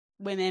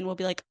women will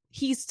be like,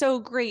 he's so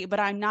great, but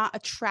I'm not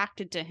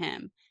attracted to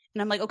him.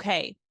 And I'm like,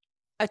 okay,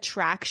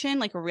 attraction,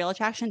 like a real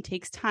attraction,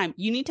 takes time.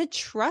 You need to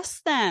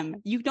trust them.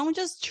 You don't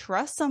just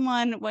trust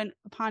someone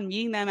upon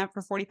meeting them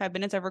after 45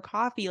 minutes over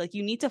coffee. Like,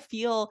 you need to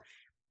feel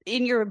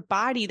in your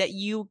body that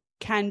you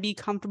can be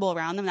comfortable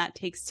around them. That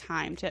takes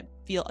time to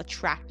feel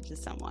attracted to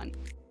someone.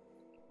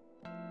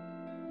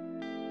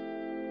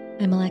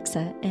 I'm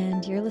Alexa,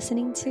 and you're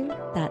listening to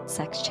That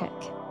Sex Chick,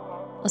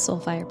 a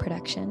Soulfire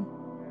production.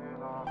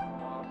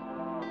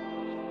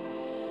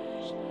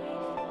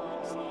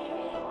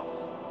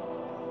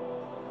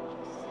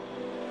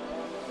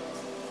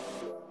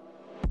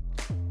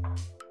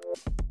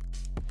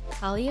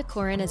 Talia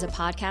Koren is a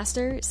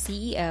podcaster,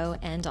 CEO,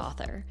 and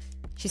author.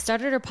 She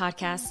started her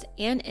podcast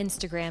and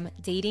Instagram,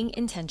 Dating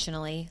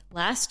Intentionally,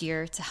 last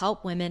year to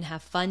help women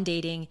have fun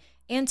dating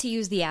and to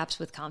use the apps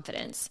with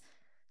confidence.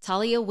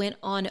 Talia went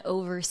on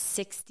over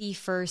 60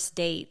 first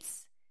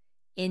dates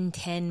in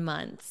 10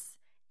 months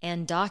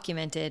and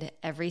documented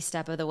every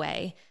step of the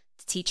way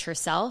to teach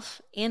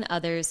herself and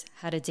others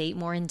how to date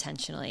more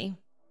intentionally.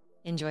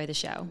 Enjoy the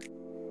show.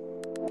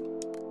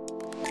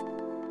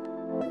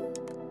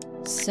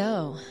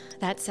 So,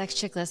 That Sex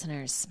Chick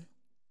listeners,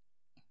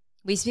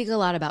 we speak a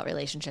lot about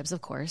relationships,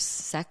 of course,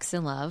 sex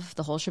and love,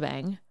 the whole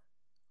shebang.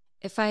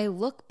 If I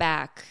look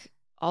back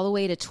all the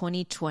way to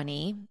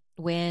 2020,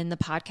 when the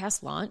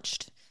podcast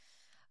launched,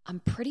 I'm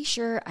pretty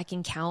sure I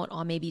can count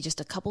on maybe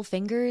just a couple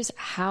fingers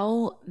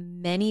how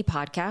many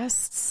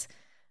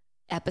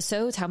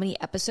episodes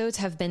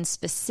have been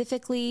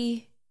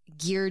specifically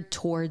geared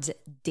towards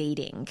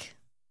dating.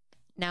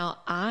 Now,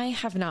 I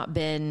have not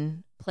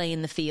been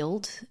playing the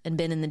field and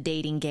been in the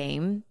dating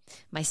game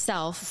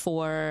myself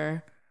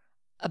for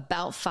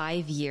about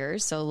 5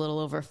 years, so a little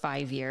over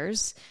 5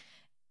 years.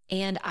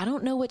 And I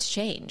don't know what's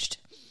changed.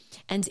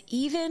 And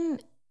even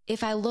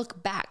if I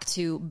look back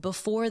to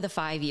before the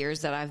 5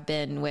 years that I've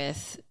been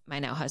with my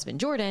now husband,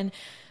 Jordan,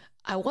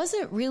 I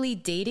wasn't really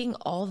dating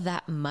all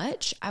that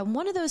much. I'm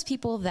one of those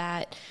people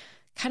that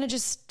kind of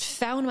just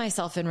found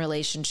myself in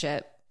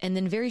relationship. And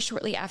then very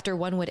shortly after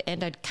one would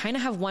end, I'd kind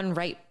of have one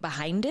right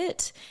behind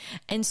it.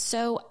 And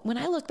so when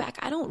I look back,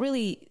 I don't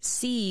really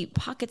see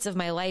pockets of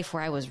my life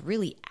where I was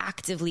really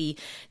actively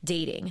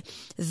dating.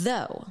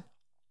 Though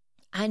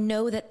I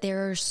know that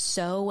there are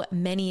so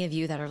many of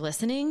you that are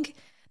listening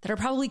that are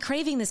probably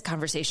craving this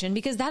conversation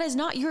because that is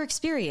not your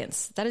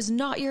experience. That is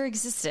not your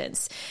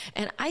existence.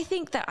 And I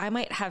think that I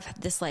might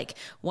have this like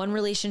one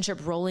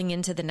relationship rolling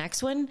into the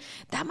next one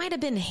that might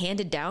have been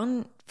handed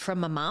down from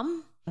my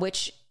mom,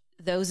 which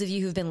those of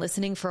you who've been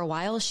listening for a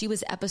while, she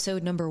was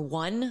episode number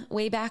 1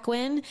 way back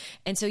when.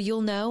 And so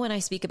you'll know, and I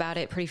speak about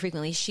it pretty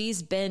frequently,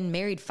 she's been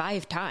married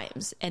 5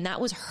 times. And that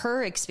was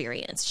her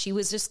experience. She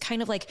was just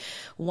kind of like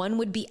one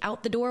would be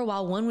out the door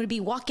while one would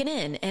be walking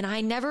in. And I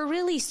never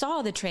really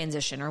saw the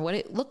transition or what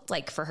it looked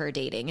like for her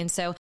dating. And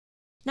so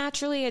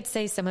naturally, I'd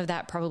say some of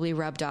that probably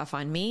rubbed off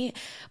on me.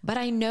 But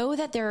I know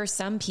that there are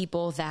some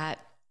people that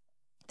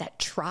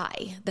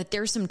try, that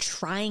there's some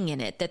trying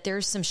in it, that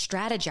there's some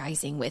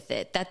strategizing with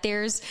it,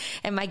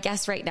 and my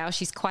guest right now,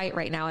 she's quiet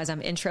right now as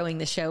I'm introing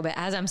the show, but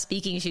as I'm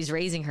speaking, she's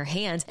raising her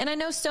hands. And I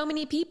know so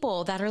many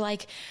people that are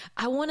like,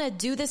 I want to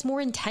do this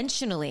more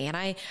intentionally. And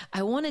I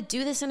want to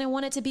do this and I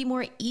want it to be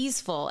more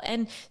easeful.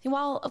 And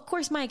while of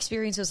course my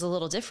experience was a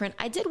little different,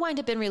 I did wind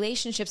up in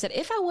relationships that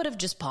if I would have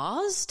just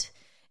paused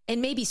and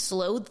maybe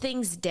slowed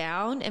things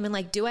down and been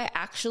like, do I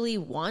actually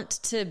want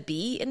to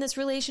be in this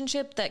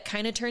relationship that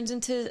kind of turns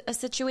into a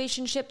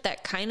situationship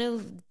that kind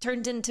of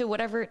turns into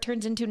whatever it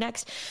turns into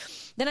next,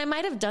 then I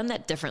might have done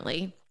that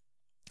differently.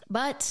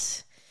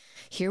 But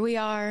here we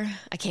are.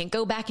 I can't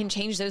go back and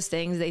change those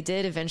things. They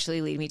did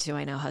eventually lead me to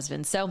my now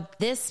husband. So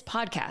this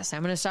podcast,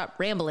 I'm going to stop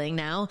rambling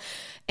now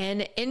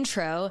and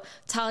intro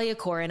Talia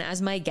Koren as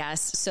my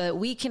guest so that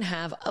we can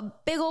have a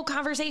big old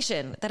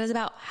conversation that is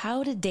about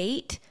how to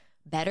date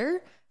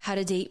better, how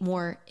to date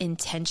more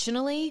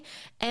intentionally.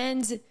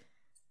 And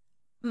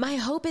my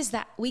hope is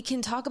that we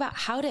can talk about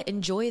how to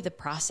enjoy the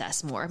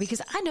process more,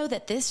 because I know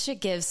that this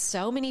should give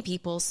so many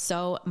people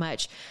so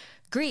much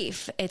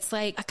grief. It's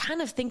like, I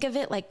kind of think of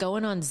it like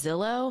going on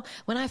Zillow.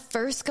 When I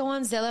first go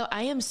on Zillow,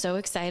 I am so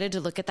excited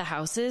to look at the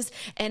houses.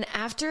 And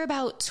after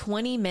about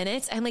 20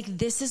 minutes, I'm like,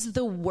 this is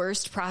the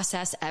worst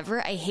process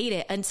ever. I hate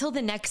it until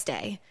the next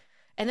day.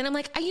 And then I'm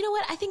like, you know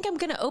what? I think I'm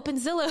going to open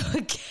Zillow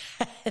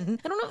again.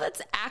 I don't know if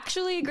that's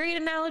actually a great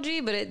analogy,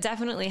 but it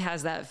definitely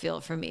has that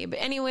feel for me. But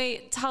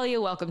anyway,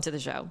 Talia, welcome to the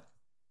show.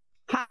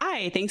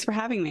 Hi, thanks for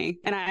having me.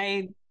 And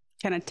I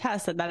can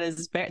attest that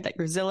that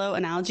your Zillow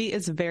analogy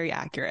is very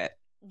accurate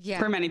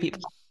for many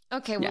people.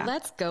 Okay, well,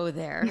 let's go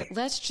there.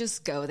 Let's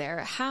just go there.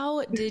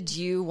 How did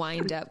you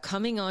wind up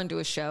coming onto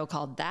a show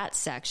called That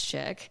Sex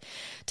Chick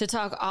to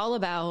talk all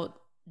about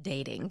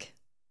dating?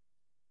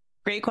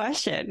 Great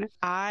question.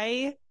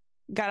 I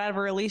got out of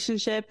a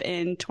relationship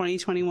in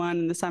 2021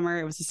 in the summer.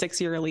 It was a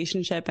 6-year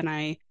relationship and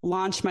I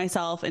launched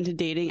myself into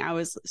dating. I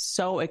was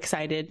so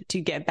excited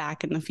to get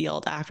back in the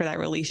field after that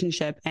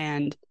relationship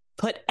and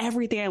put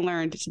everything I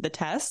learned to the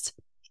test.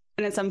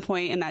 And at some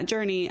point in that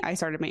journey, I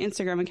started my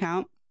Instagram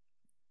account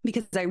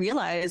because I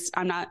realized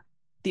I'm not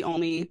the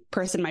only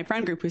person in my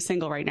friend group who's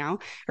single right now,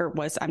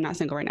 I'm not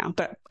single right now,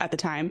 but at the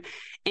time.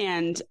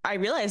 And I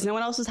realized no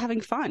one else was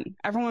having fun.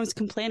 Everyone was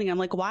complaining. I'm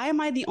like, why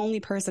am I the only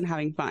person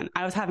having fun?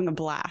 I was having a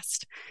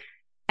blast.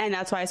 And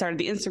that's why I started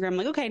the Instagram.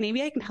 Like, okay,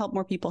 maybe I can help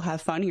more people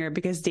have fun here,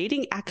 because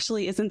dating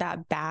actually isn't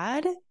that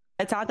bad.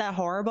 It's not that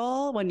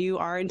horrible when you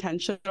are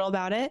intentional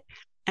about it.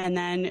 And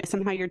then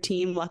somehow your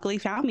team luckily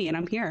found me and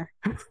I'm here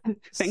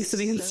thanks to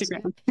the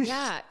Instagram.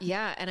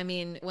 Yeah. And I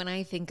mean, when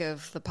I think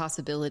of the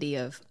possibility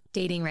of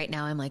dating right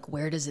now, I'm like,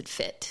 where does it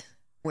fit?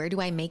 Where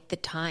do I make the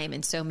time?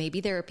 And so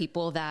maybe there are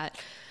people that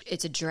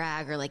it's a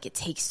drag, or like it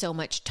takes so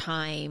much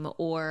time,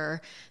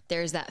 or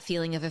there's that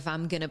feeling of if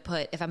I'm going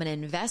to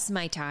invest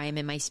my time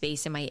and my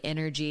space and my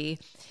energy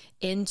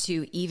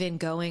into even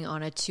going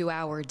on a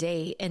 2-hour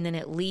date, and then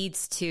it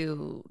leads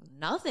to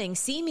nothing,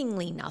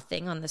 seemingly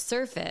nothing on the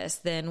surface,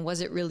 then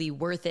was it really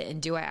worth it?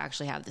 And do I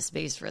actually have the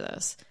space for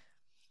this?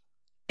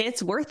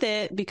 It's worth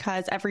it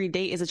because every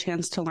date is a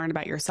chance to learn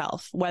about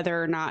yourself,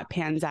 whether or not it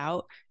pans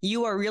out.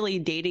 You are really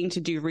dating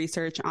to do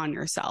research on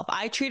yourself.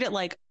 I treat it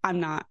like I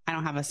don't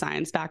have a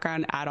science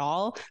background at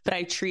all, but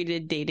I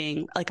treated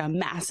dating like a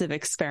massive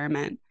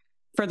experiment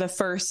for the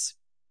first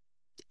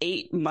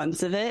 8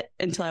 months of it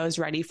until I was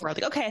ready for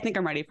like, okay, I think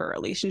I'm ready for a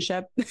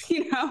relationship,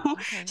 Okay.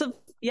 So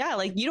yeah,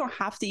 like you don't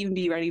have to even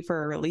be ready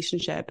for a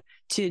relationship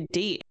to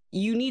date.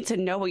 You need to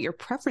know what your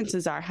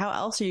preferences are. How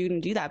else are you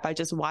going to do that? By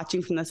just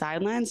watching from the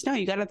sidelines? No,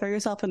 you got to throw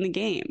yourself in the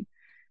game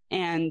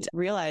and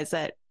realize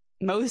that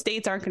most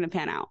dates aren't going to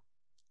pan out.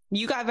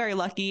 You got very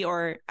lucky,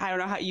 or I don't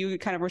know how you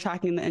kind of were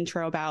talking in the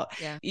intro about,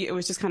 It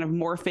was just kind of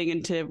morphing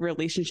into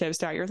relationships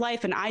throughout your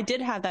life. And I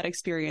did have that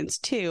experience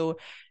too,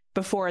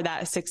 before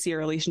that 6-year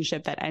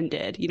relationship that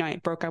ended. I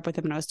broke up with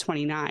him when I was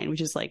 29,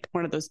 which is like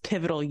one of those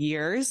pivotal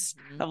years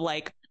of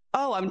like,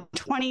 oh, I'm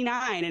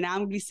 29 and now I'm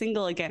gonna be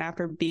single again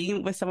after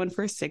being with someone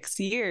for 6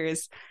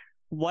 years.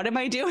 What am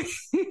I doing?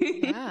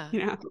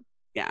 Yeah.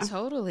 Yeah.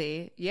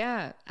 Totally.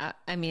 Yeah.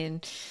 I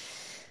mean,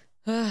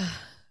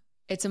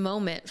 it's a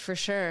moment for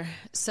sure.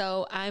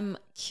 So I'm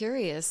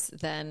curious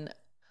then,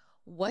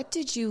 what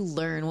did you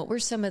learn? What were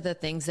some of the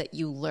things that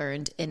you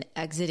learned in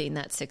exiting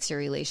that 6-year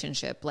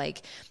relationship?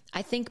 Like,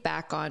 I think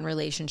back on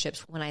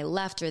relationships when I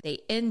left or they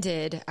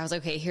ended, I was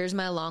like, okay, here's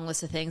my long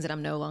list of things that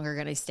I'm no longer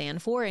going to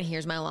stand for. And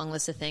here's my long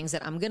list of things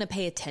that I'm going to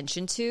pay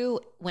attention to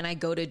when I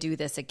go to do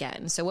this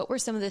again. So what were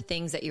some of the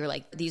things that you were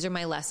like, these are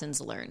my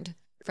lessons learned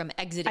from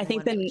exiting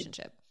one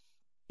relationship?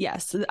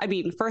 Yes. I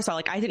mean, first of all,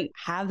 like I didn't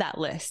have that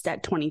list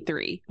at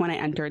 23 when I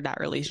entered that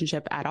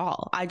relationship at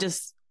all. I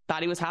just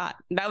thought he was hot.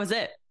 That was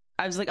it.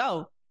 I was like,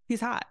 oh,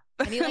 he's hot.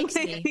 And he likes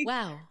me.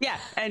 Wow. Yeah.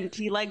 And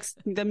he likes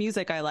the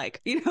music I like.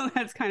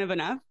 That's kind of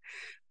enough.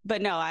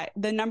 But no,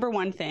 the number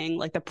one thing,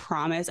 like the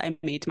promise I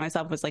made to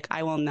myself was like,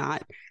 I will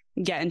not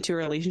get into a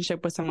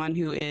relationship with someone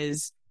who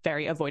is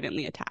very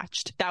avoidantly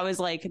attached. That was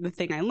like the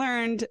thing I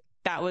learned.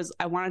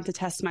 I wanted to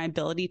test my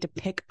ability to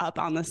pick up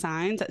on the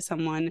signs that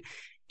someone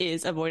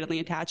is avoidantly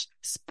attached.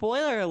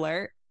 Spoiler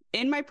alert.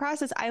 In my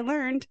process, I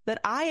learned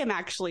that I am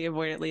actually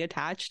avoidantly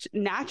attached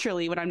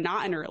naturally when I'm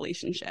not in a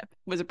relationship.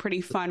 It was a pretty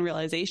fun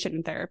realization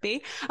in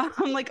therapy.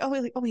 I'm like, oh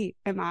wait,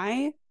 am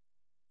I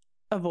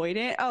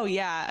avoidant? Oh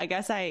yeah, I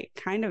guess I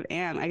kind of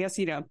am. I guess,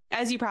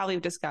 as you probably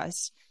have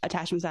discussed,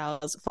 attachment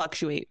styles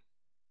fluctuate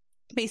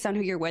based on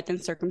who you're with and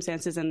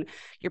circumstances and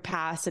your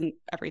past and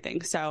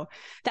everything. So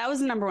that was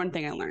the number one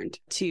thing I learned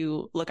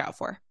to look out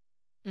for.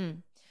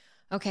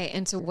 Okay.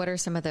 And so what are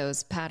some of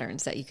those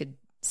patterns that you could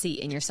see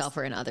in yourself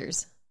or in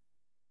others?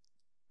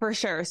 For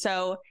sure.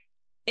 So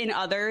in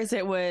others,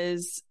 it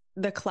was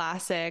the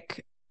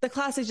classic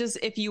just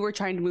if you were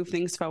trying to move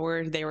things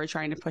forward, they were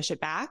trying to push it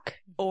back.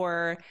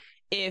 Or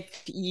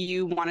if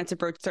you wanted to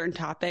broach certain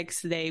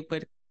topics, they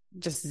would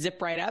just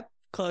zip right up,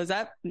 close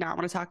up, not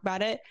want to talk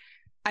about it.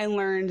 I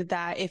learned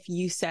that if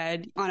you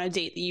said on a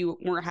date that you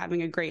weren't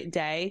having a great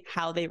day,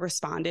 how they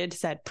responded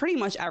said pretty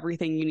much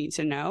everything you need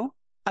to know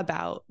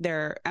about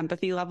their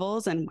empathy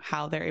levels and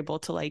how they're able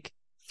to like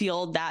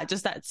feel that,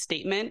 just that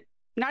statement.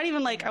 Not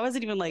even like, I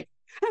wasn't even like,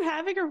 I'm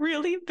having a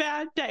really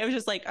bad day. It was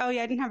just like, oh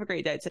yeah, I didn't have a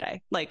great day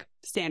today. Like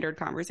standard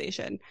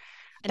conversation.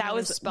 And that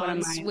was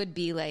response would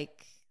be like,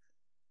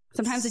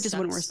 sometimes they just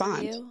wouldn't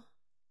respond.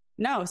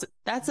 No, so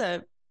that's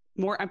a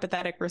more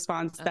empathetic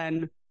response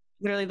than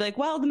literally like,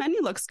 well, the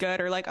menu looks good.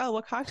 Or like, oh,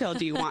 what cocktail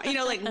do you want?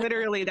 Like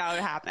literally that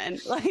would happen.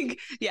 Like,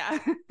 yeah.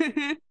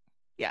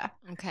 Yeah.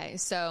 Okay.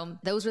 So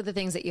those were the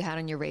things that you had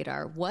on your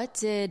radar. What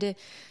did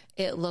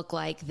it look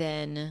like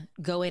then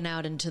going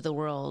out into the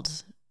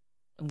world?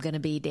 I'm going to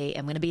be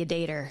a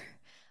dater.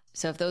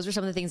 So if those were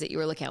some of the things that you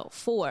were looking out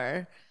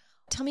for,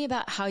 tell me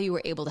about how you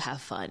were able to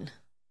have fun.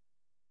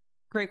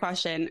 Great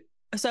question.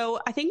 So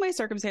I think my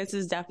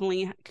circumstances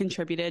definitely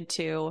contributed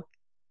to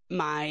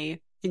my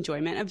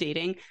enjoyment of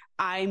dating.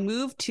 I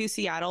moved to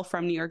Seattle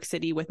from New York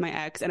City with my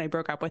ex, and I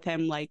broke up with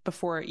him like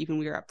before even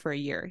we were up for a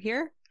year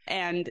here.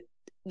 And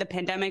the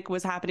pandemic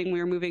was happening. We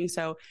were moving.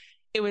 So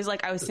it was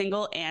like I was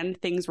single and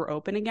things were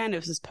open again. It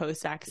was this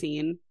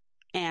post-vaccine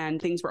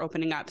and things were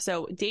opening up.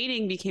 So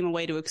dating became a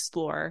way to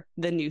explore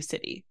the new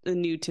city, the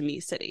new to me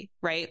city,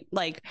 right?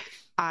 Like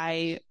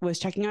I was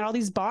checking out all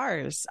these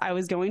bars. I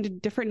was going to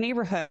different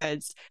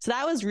neighborhoods. So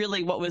that was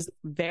really what was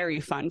very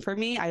fun for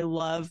me. I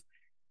love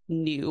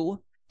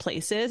new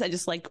places.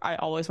 I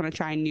always want to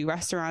try new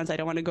restaurants. I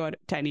don't want to go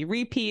to any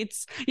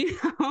repeats,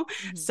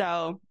 Mm-hmm.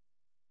 So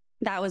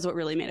that was what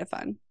really made it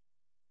fun.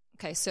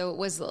 Okay. So it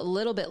was a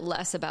little bit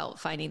less about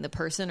finding the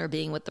person or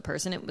being with the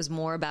person. It was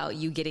more about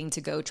you getting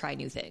to go try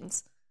new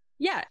things.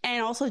 Yeah.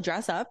 And also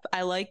dress up.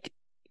 I like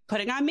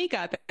putting on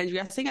makeup and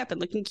dressing up and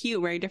looking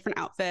cute, wearing different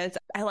outfits.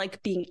 I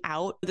like being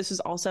out. This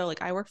is also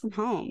like, I work from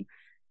home.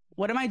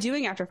 What am I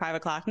doing after 5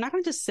 o'clock? I'm not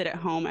going to just sit at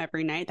home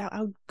every night.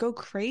 I would go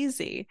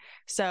crazy.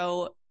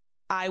 So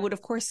I would,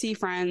 of course, see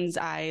friends.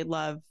 I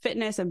love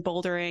fitness and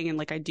bouldering, and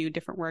like I do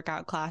different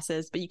workout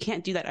classes, but you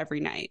can't do that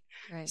every night.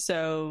 Right.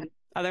 So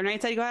other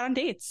nights I go out on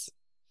dates.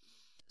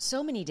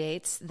 So many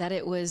dates that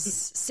it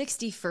was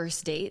 60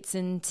 first dates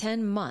in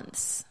 10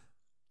 months.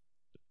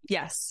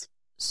 Yes.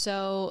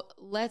 So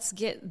let's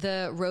get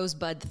the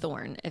rosebud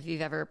thorn, if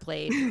you've ever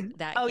played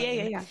that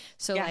game. Yeah.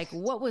 So like,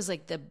 what was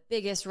like the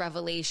biggest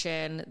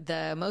revelation,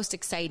 the most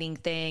exciting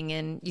thing?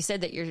 And you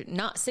said that you're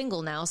not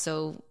single now.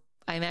 So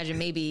I imagine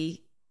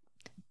maybe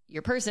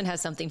your person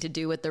has something to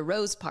do with the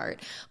rose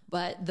part,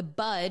 but the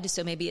bud,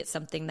 so maybe it's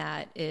something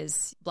that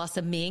is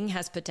blossoming,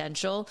 has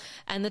potential.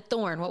 And the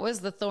thorn, what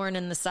was the thorn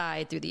in the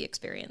side through the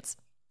experience?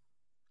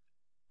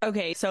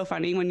 Okay. So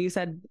funny when you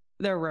said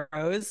the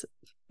rose.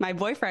 My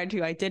boyfriend,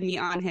 who I did meet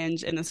on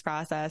Hinge in this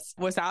process,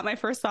 was not my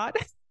first thought.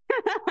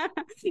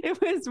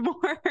 It was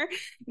more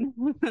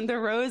the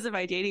rose of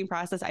my dating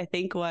process, I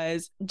think,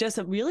 was just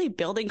really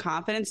building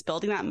confidence,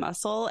 building that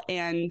muscle,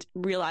 and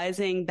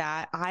realizing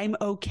that I'm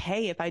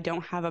okay if I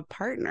don't have a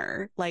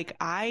partner. Like,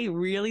 I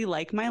really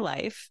like my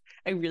life.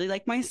 I really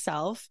like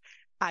myself.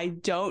 I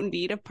don't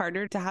need a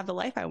partner to have the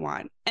life I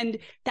want. And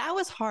that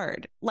was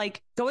hard.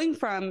 Like going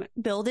from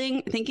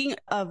thinking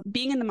of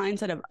being in the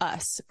mindset of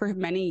us for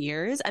many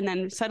years, and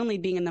then suddenly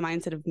being in the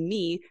mindset of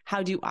me.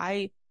 How do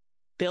I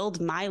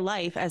build my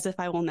life as if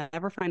I will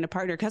never find a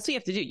partner? Because that's what you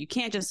have to do. You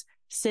can't just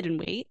sit and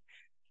wait.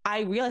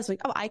 I realized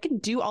like, oh, I can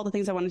do all the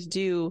things I wanted to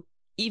do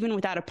even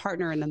without a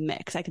partner in the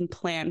mix. I can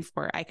plan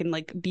for it. I can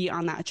like be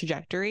on that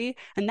trajectory.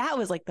 And that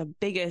was like the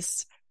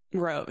biggest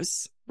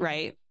rose,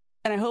 right?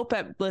 And I hope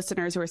that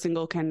listeners who are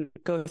single can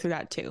go through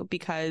that too,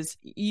 because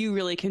you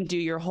really can do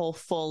your whole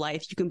full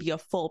life. You can be a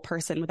full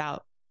person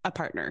without a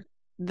partner.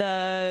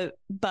 I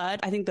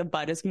think the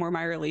bud is more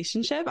my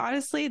relationship,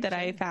 honestly, that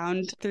I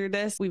found through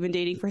this. We've been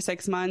dating for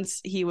 6 months.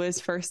 He was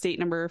first date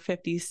number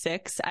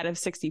 56 out of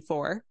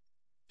 64,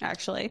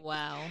 actually.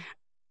 Wow.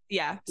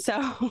 Yeah.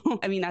 So,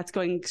 I mean, that's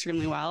going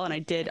extremely well. And I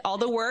did all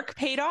the work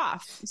paid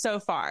off so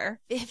far.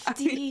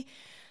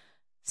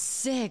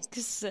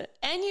 56.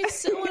 And you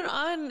still went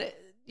on,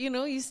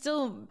 you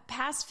still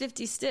past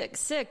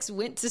 56,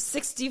 went to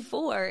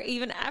 64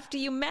 even after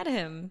you met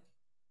him.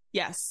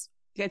 Yes.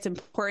 It's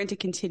important to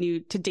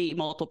continue to date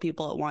multiple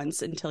people at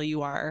once until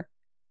you are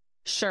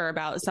sure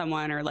about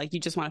someone, or like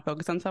you just want to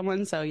focus on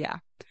someone. So yeah.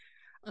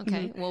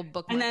 Okay. Mm-hmm. We'll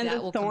bookmark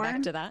that. We'll come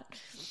back to that.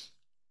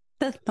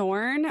 The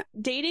thorn,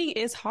 dating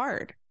is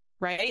hard,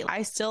 right?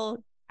 I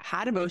still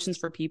had emotions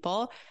for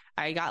people.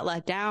 I got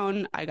let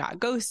down. I got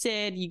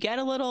ghosted. You get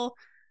a little,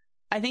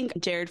 I think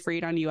Jared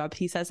Freed on You Up,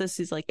 he says this,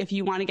 he's like, if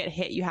you want to get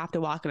hit, you have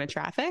to walk into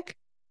traffic.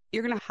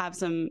 You're going to have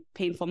some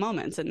painful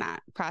moments in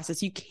that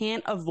process. You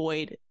can't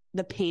avoid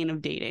the pain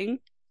of dating,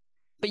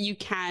 but you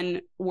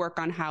can work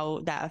on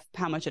how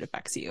much it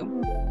affects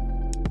you.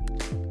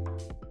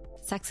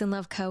 Sex and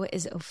Love Co.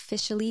 is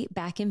officially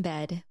back in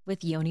bed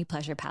with Yoni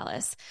Pleasure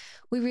Palace.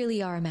 We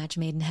really are a match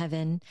made in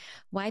heaven.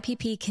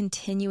 YPP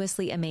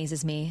continuously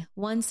amazes me.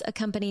 Once a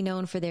company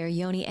known for their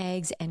Yoni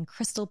eggs and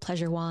crystal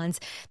pleasure wands,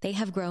 they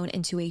have grown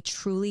into a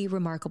truly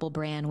remarkable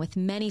brand with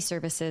many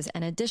services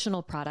and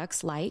additional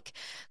products like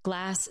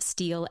glass,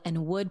 steel,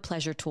 and wood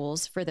pleasure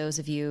tools for those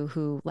of you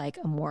who like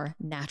a more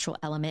natural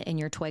element in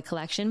your toy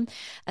collection,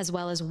 as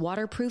well as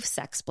waterproof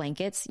sex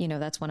blankets.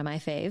 That's one of my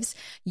faves.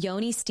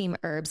 Yoni steam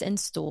herbs and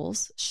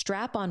stools,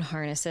 strap-on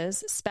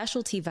harnesses,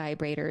 specialty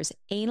vibrators,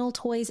 anal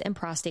toys and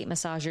prostate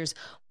massagers,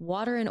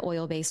 water and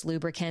oil-based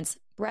lubricants,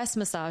 breast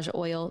massage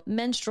oil,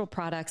 menstrual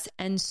products,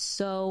 and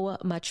so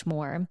much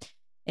more.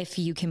 If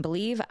you can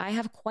believe, I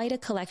have quite a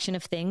collection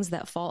of things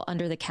that fall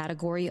under the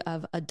category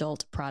of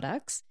adult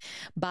products.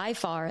 By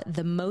far,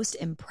 the most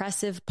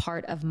impressive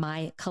part of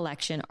my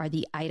collection are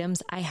the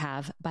items I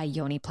have by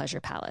Yoni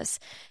Pleasure Palace.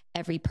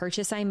 Every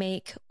purchase I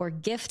make or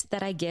gift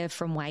that I give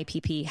from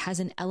YPP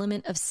has an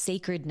element of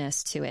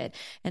sacredness to it,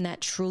 and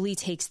that truly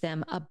takes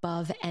them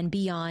above and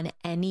beyond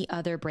any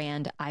other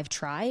brand I've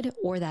tried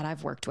or that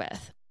I've worked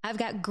with. I've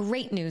got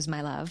great news,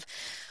 my love.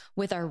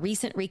 With our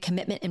recent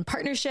recommitment and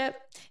partnership,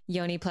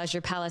 Yoni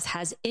Pleasure Palace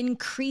has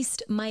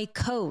increased my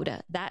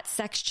code, that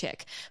sex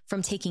chick,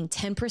 from taking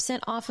 10%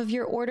 off of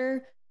your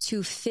order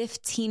to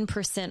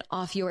 15%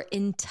 off your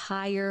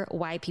entire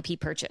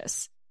YPP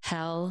purchase.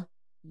 Hell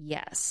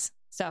yes.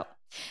 So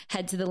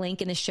Head to the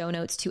link in the show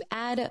notes to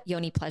add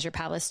Yoni Pleasure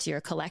Palace to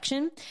your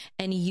collection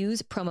and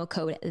use promo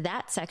code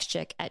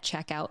ThatSexChick at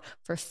checkout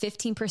for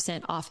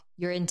 15% off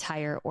your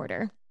entire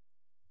order.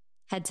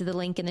 Head to the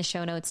link in the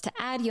show notes to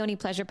add Yoni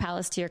Pleasure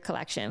Palace to your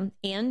collection.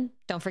 And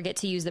don't forget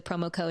to use the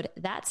promo code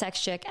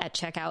ThatSexChick at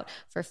checkout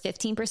for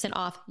 15%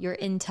 off your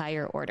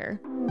entire order.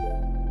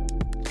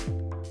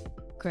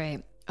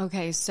 Great.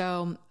 Okay,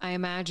 so I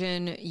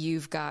imagine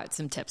you've got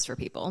some tips for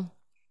people.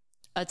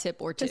 A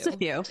tip or two. Just a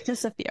few.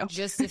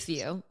 Just a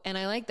few. And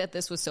I like that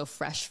this was so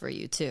fresh for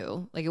you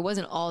too. Like it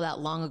wasn't all that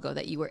long ago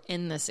that you were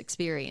in this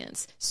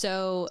experience.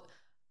 So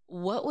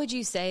what would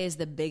you say is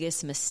the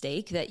biggest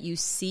mistake that you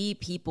see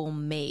people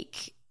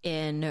make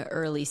in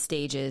early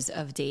stages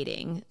of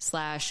dating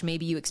 /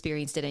 maybe you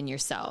experienced it in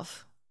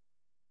yourself?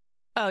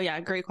 Oh yeah,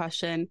 great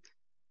question.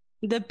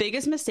 The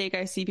biggest mistake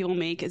I see people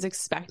make is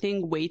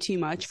expecting way too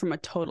much from a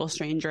total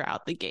stranger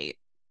out the gate.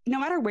 No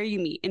matter where you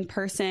meet, in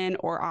person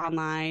or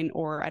online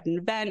or at an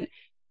event,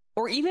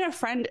 or even a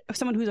friend,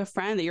 someone who's a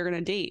friend that you're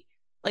going to date,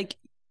 like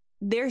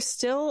they're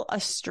still a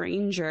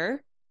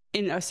stranger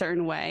in a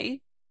certain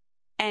way.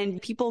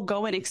 And people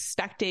go in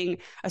expecting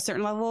a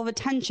certain level of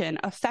attention,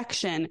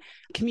 affection,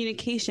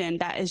 communication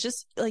that is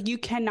just like, you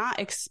cannot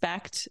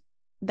expect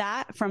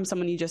that from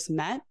someone you just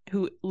met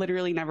who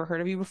literally never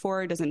heard of you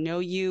before, doesn't know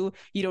you.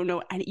 You don't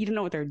know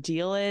what their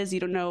deal is.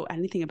 You don't know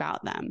anything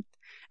about them.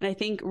 And I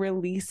think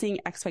releasing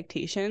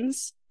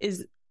expectations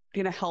is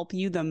going to help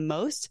you the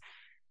most.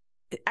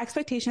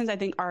 Expectations, I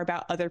think, are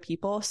about other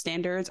people.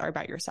 Standards are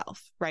about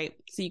yourself, right?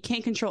 So you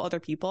can't control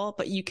other people,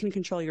 but you can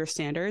control your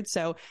standards.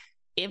 So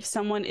if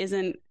someone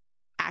isn't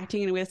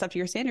acting in a way that's up to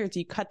your standards,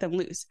 you cut them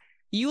loose.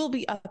 You will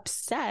be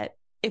upset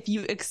if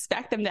you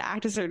expect them to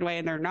act a certain way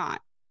and they're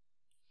not.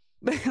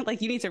 But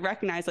like, you need to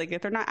recognize, like,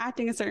 if they're not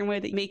acting a certain way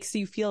that makes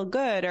you feel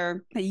good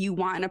or that you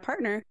want in a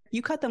partner,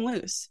 you cut them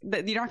loose.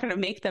 But you're not going to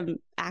make them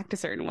act a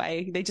certain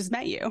way. They just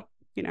met you,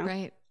 you know?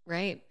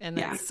 Right. And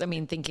that's, I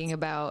mean, thinking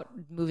about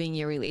moving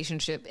your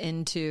relationship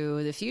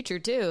into the future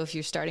too, if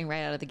you're starting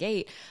right out of the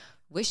gate,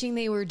 wishing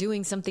they were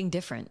doing something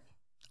different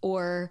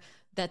or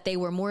that they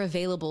were more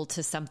available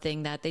to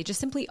something that they just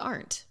simply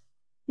aren't.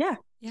 Yeah.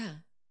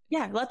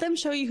 Let them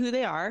show you who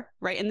they are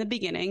right in the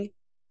beginning.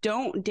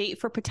 Don't date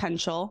for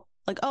potential.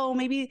 Like, oh,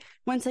 maybe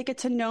once they get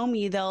to know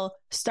me, they'll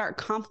start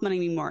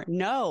complimenting me more.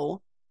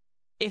 No.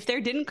 If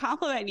they didn't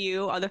compliment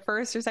you on the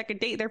first or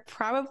second date, they're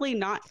probably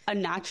not a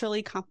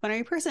naturally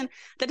complimentary person.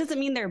 That doesn't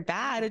mean they're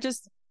bad. It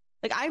just,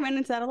 like, I ran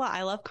into that a lot.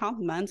 I love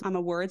compliments. I'm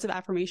a words of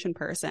affirmation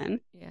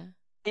person. Yeah.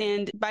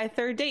 And by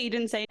third date, you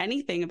didn't say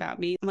anything about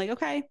me. I'm like,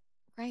 okay.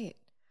 Right.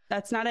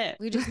 That's not it.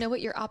 We just know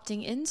what you're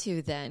opting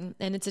into then.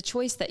 And it's a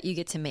choice that you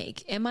get to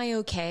make. Am I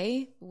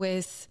okay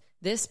with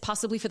this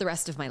possibly for the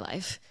rest of my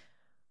life?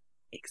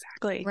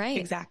 Exactly. Right.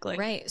 Exactly.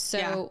 Right.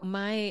 So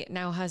my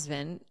now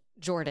husband,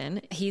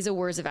 Jordan, he's a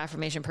words of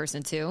affirmation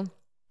person too.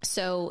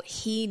 So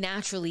he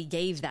naturally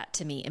gave that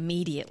to me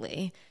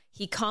immediately.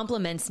 He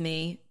compliments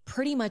me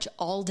pretty much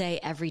all day,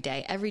 every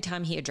day. Every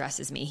time he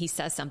addresses me, he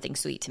says something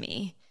sweet to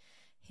me.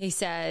 He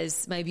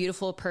says, my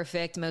beautiful,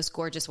 perfect, most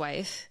gorgeous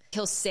wife.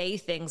 He'll say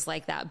things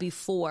like that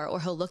before,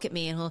 or he'll look at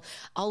me and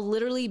I'll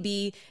literally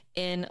be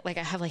in, like,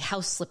 I have like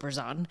house slippers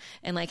on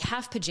and like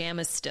half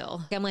pajamas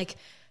still. I'm like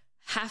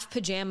half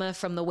pajama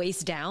from the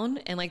waist down.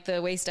 And like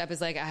the waist up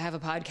is like, I have a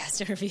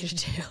podcast interview to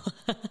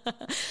do.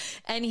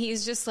 And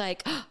he's just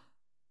like, oh,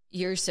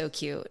 you're so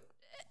cute.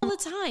 All the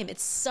time.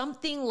 It's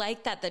something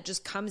like that that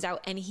just comes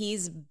out. And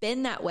he's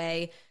been that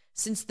way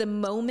since the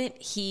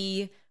moment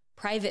he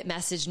private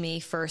messaged me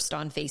first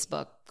on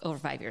Facebook over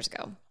 5 years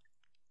ago.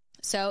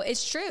 So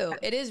it's true.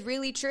 It is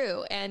really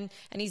true. And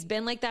he's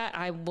been like that.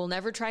 I will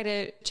never try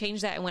to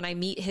change that. And when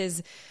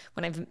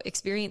I've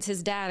experienced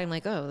his dad, I'm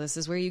like, oh, this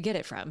is where you get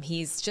it from.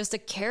 He's just a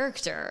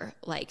character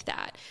like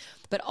that.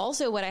 But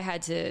also what I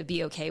had to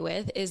be okay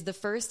with is the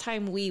first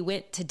time we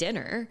went to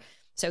dinner.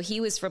 So he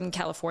was from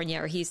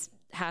California, or he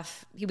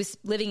was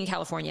living in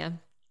California,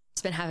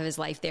 spent half of his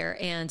life there.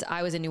 And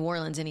I was in New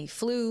Orleans, and he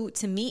flew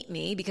to meet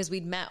me because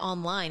we'd met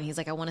online. He's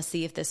like, I want to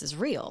see if this is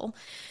real.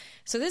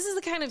 So this is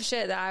the kind of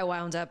shit that I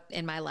wound up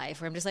in my life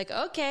where I'm just like,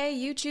 okay,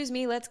 you choose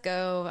me. Let's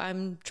go.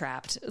 I'm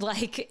trapped.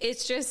 Like,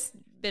 it's just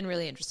been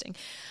really interesting.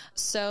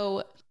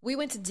 So we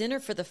went to dinner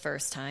for the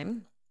first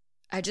time.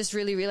 I just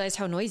really realized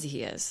how noisy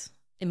he is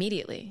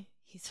immediately.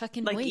 He's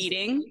fucking like noisy.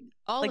 Eating?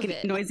 All like of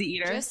it. A noisy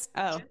eater?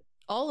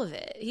 All of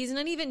it. He's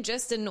not even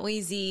just a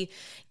noisy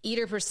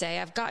eater per se.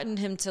 I've gotten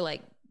him to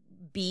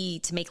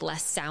to make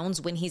less sounds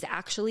when he's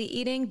actually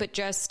eating, but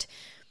just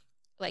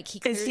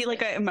like is he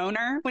like a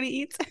moaner when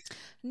he eats?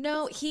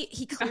 No,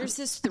 he clears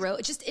his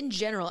throat. Just in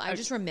general, I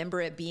just remember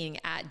it being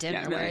at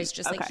dinner where it's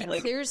just he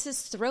clears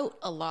his throat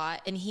a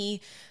lot, and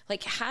he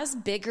has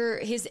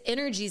his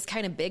energy's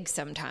kind of big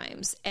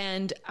sometimes.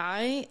 And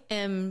I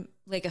am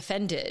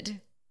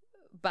offended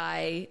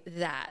by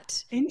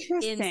that in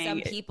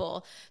some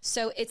people.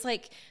 So it's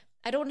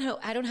I don't know.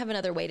 I don't have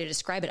another way to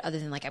describe it other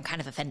than I'm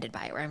kind of offended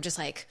by it, where I'm just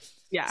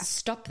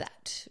stop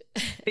that.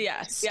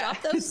 Yeah.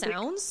 Stop those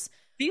sounds.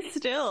 Be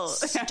still.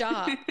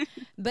 Stop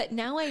But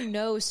now I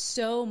know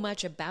so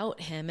much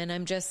about him, and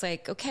I'm just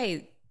like,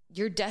 okay,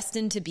 you're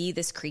destined to be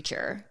this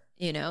creature.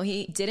 You know,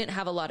 he didn't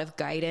have a lot of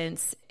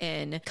guidance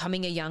in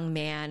becoming a young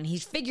man. He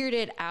figured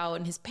it out,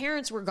 and his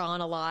parents were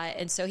gone a lot.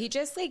 And so he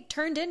just like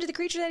turned into the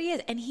creature that he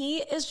is. And he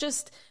is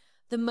just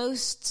the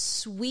most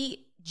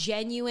sweet,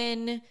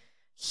 genuine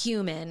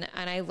human.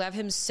 And I love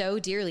him so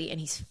dearly. And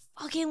he's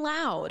fucking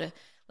loud.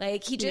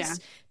 Like he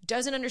just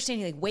doesn't understand.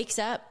 He like wakes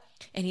up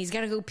and he's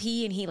got to go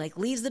pee, and he like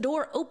leaves the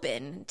door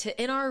open to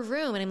in our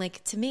room. And I'm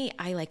like, to me,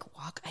 I like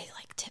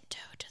tiptoe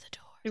to the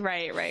door.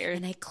 Right.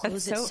 And I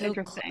close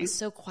it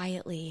so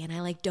quietly, and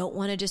I like don't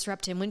want to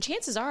disrupt him, when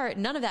chances are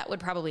none of that would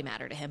probably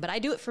matter to him, but I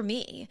do it for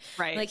me.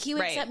 Right. Like he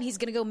wakes up and he's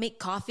going to go make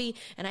coffee,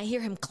 and I hear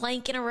him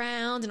clanking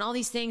around and all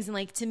these things. And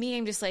like, to me,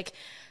 I'm just like,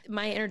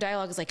 my inner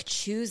dialogue is like,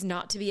 choose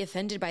not to be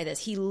offended by this.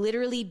 He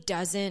literally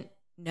doesn't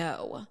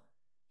know.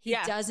 He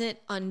doesn't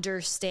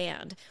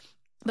understand.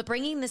 But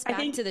bringing this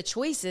back to the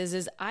choices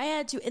is I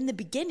had to, in the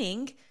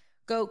beginning,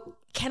 go,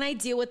 can I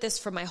deal with this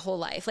for my whole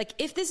life? Like,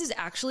 if this is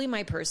actually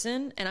my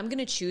person and I'm going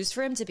to choose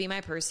for him to be my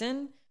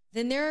person,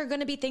 then there are going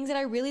to be things that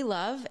I really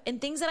love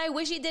and things that I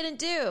wish he didn't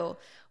do.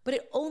 But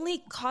it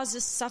only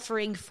causes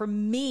suffering for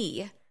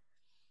me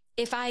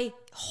if I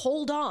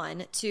hold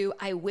on to,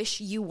 I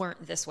wish you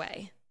weren't this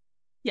way.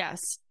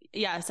 Yes.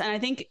 And I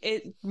think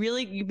it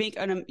really,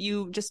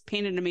 you just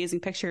painted an amazing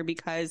picture,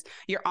 because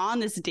you're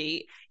on this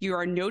date, you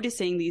are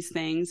noticing these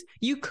things.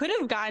 You could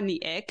have gotten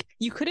the ick.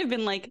 You could have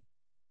been like,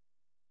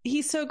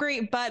 he's so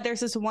great, but there's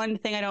this one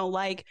thing I don't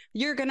like.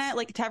 You're gonna,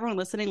 like, to everyone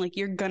listening, like,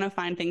 you're gonna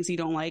find things you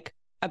don't like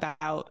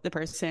about the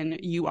person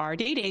you are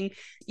dating.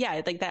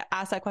 Yeah. Like that,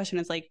 ask that question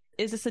is like,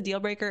 is this a deal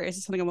breaker? Is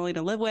this something I'm willing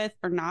to live with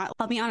or not?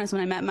 I'll be honest.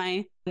 When I met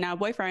my now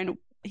boyfriend,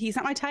 he's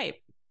not my type.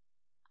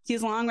 He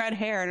has long red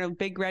hair and a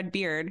big red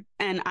beard.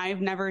 And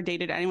I've never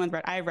dated anyone with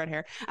red. I have red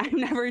hair. I've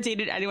never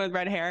dated anyone with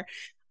red hair.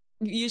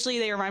 Usually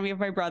they remind me of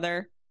my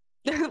brother.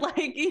 They're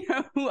like, you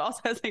know, who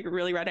also has like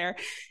really red hair.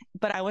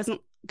 But I wasn't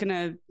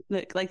gonna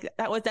like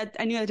that.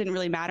 I knew that didn't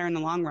really matter in the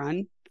long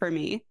run for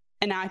me.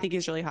 And now I think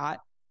he's really hot.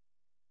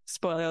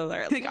 Spoiler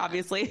alert. Like,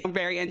 obviously I'm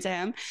very into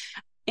him.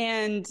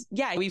 And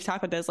yeah, we've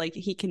talked about this. Like,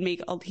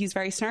 he's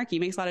very snarky,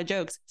 makes a lot of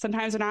jokes.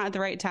 Sometimes they're not at the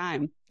right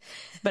time.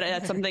 But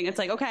that's something, it's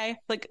like, okay,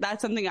 like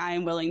that's something I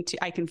am willing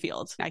to, I can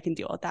field. I can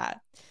deal with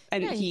that.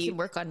 And he can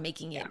work on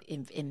making it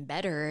in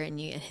better, and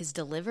his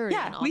delivery.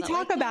 Yeah, and all we that.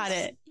 talk like, about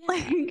it.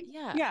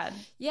 Yeah.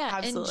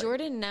 Absolutely. And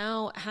Jordan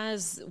now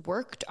has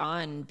worked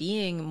on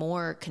being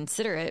more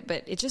considerate,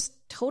 but it just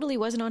totally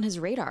wasn't on his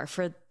radar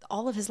for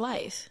all of his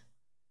life.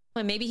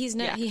 And maybe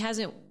he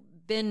hasn't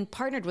been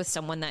partnered with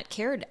someone that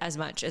cared as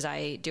much as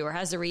I do, or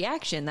has a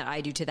reaction that I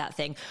do to that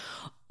thing.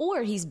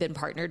 Or he's been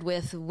partnered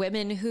with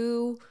women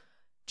who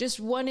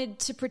just wanted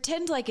to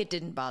pretend like it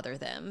didn't bother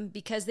them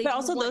because they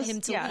didn't want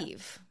him to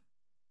leave.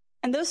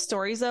 And those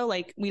stories, though,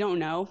 like, we don't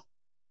know.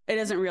 It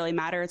doesn't really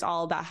matter. It's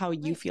all about how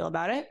you feel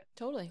about it.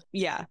 Totally.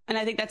 Yeah. And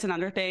I think that's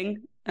another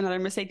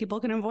mistake people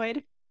can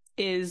avoid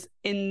is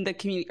in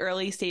the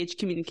early stage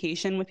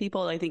communication with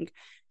people. I think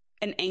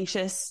an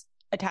anxious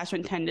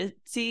attachment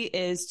tendency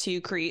is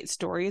to create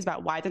stories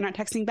about why they're not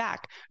texting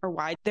back, or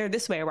why they're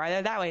this way, or why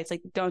they're that way. It's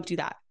like, don't do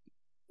that.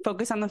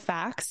 Focus on the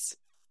facts.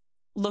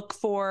 Look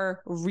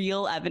for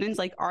real evidence.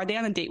 Like, are they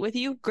on a date with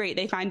you? Great.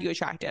 They find you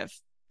attractive.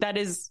 That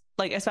is,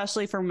 like,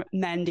 especially for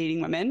men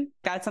dating women,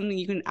 that's something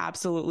you can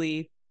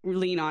absolutely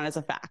lean on as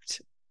a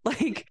fact.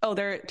 Like, oh,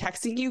 they're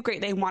texting you.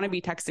 Great. They want to be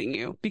texting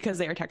you because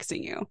they are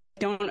texting you.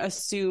 Don't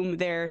assume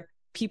they're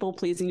people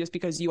pleasing just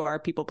because you are a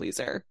people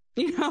pleaser.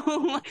 You know?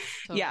 Totally.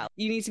 Yeah.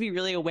 You need to be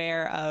really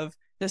aware of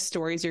the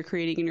stories you're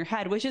creating in your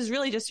head, which is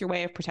really just your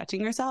way of protecting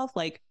yourself.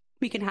 Like,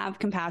 we can have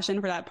compassion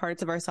for that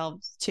parts of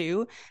ourselves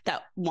too,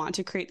 that want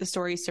to create the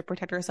stories to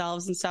protect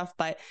ourselves and stuff.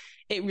 But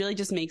it really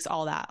just makes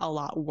all that a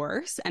lot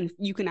worse. And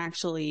you can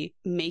actually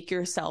make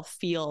yourself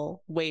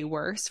feel way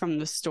worse from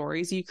the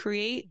stories you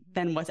create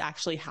than what's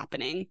actually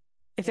happening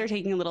if they're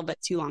taking a little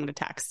bit too long to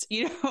text,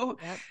 you know?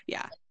 Yep.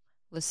 Yeah.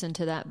 Listen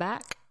to that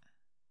back.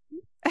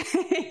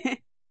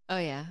 Oh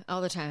yeah.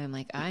 All the time. I'm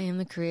like, I am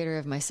the creator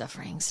of my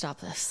suffering.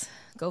 Stop this.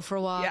 Go for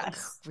a walk,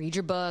 read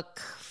your book,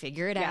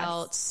 figure it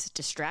out,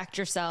 distract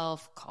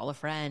yourself, call a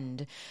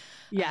friend.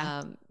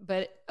 Yeah.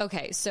 But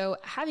okay. So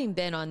having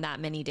been on that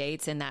many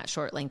dates in that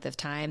short length of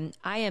time,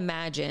 I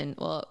imagine,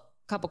 well,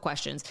 a couple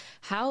questions.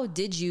 How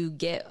did you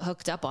get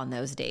hooked up on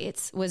those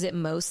dates? Was it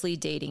mostly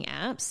dating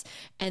apps?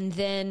 And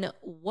then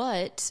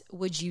what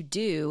would you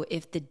do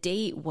if the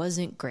date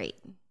wasn't great?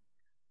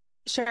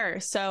 Sure.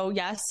 So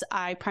yes,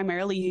 I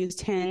primarily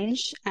used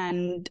Hinge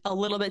and a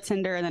little bit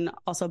Tinder, and then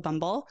also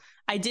Bumble.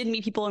 I did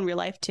meet people in real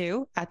life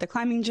too, at the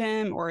climbing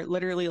gym, or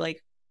literally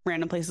like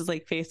random places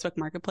like Facebook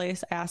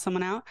Marketplace. I asked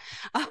someone out,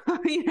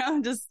 you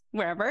know, just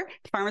wherever,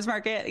 farmers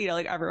market, you know,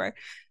 like everywhere.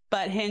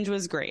 But Hinge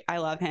was great. I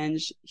love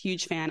Hinge.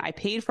 Huge fan. I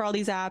paid for all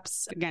these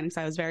apps again, because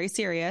I was very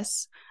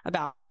serious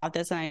about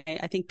this. And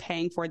I think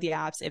paying for the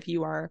apps, if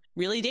you are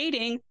really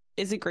dating,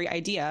 is a great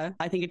idea.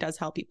 I think it does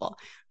help people.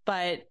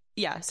 But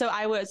yeah, so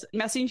I was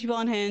messaging people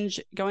on Hinge,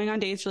 going on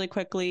dates really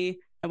quickly.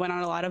 I went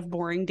on a lot of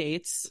boring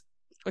dates,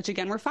 which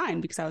again, were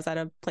fine because I was at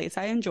a place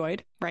I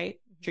enjoyed, right?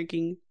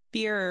 Drinking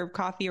beer or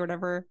coffee or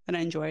whatever that I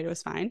enjoyed. It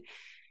was fine.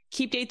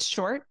 Keep dates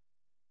short.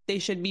 They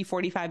should be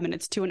 45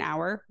 minutes to an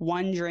hour,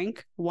 one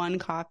drink, one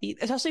coffee,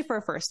 especially for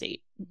a first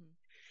date. Mm-hmm.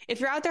 If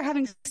you're out there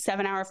having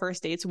 7-hour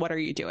first dates, what are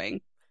you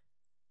doing?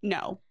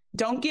 No,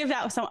 don't give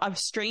a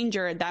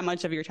stranger that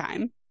much of your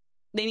time.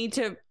 They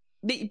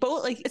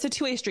both, like, it's a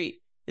two-way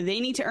street. They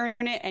need to earn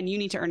it and you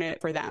need to earn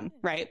it for them,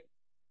 right?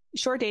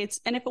 Short dates.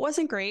 And if it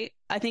wasn't great,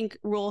 I think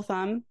rule of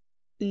thumb,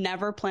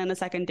 never plan the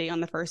second date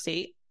on the first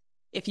date.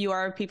 If you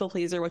are a people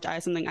pleaser, which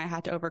is something I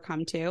had to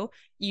overcome too,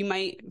 you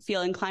might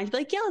feel inclined to be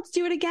like, yeah, let's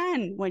do it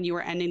again when you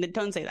were ending it.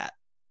 Don't say that.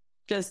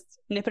 Just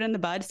nip it in the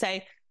bud.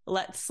 Say,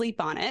 let's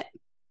sleep on it.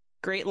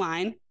 Great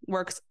line.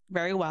 Works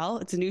very well.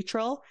 It's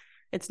neutral.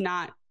 It's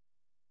not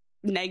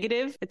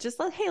negative. It's just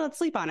like, hey, let's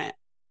sleep on it.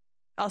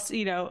 I'll,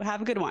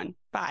 have a good one.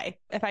 Bye.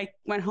 If I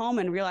went home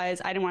and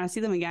realized I didn't want to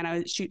see them again, I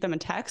would shoot them a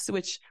text,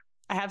 which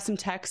I have some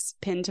texts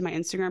pinned to my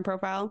Instagram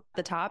profile at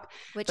the top.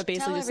 Which, but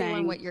basically tell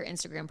everyone what your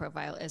Instagram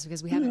profile is,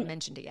 because we haven't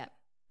mentioned it yet.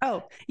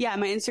 Oh, yeah.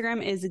 My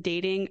Instagram is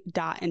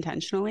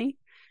dating.intentionally.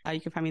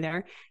 You can find me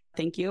there.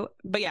 Thank you.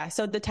 But yeah,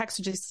 so the text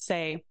would just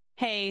say,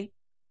 hey,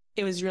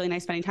 it was really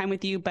nice spending time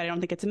with you, but I don't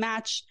think it's a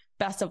match.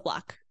 Best of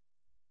luck.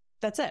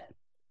 That's it.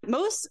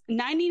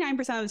 99%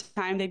 of the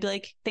time, they'd be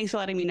like, thanks for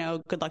letting me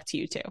know. Good luck to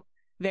you too.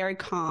 Very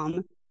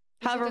calm.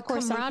 However, of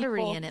course,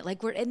 camaraderie in it.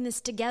 Like, we're in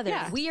this together.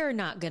 Yeah. We are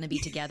not going to be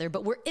together,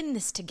 but we're in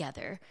this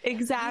together.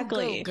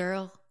 Exactly. You go,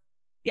 girl.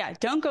 Yeah.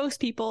 Don't ghost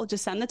people.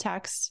 Just send the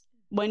text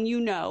when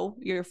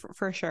you're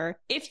for sure.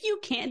 If you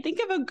can't think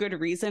of a good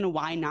reason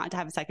why not to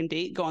have a second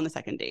date, go on the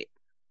second date.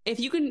 If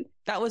you can,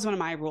 that was one of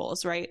my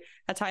rules, right?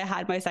 That's how I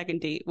had my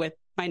second date with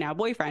my now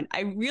boyfriend.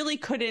 I really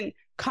couldn't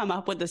come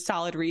up with a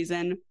solid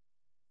reason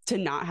to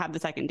not have the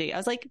second date. I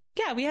was like,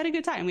 yeah, we had a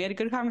good time. We had a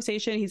good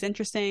conversation. He's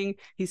interesting.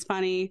 He's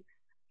funny.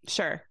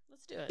 Sure.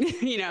 Do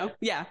it.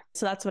 Yeah.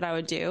 So that's what I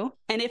would do.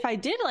 And if I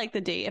did like the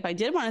date, if I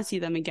did want to see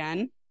them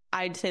again,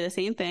 I'd say the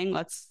same thing.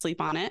 Let's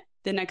sleep on it.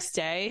 The next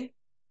day,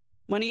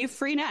 when are you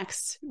free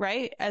next?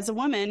 Right? As a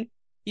woman,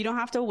 you don't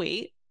have to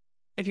wait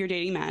if you're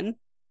dating men,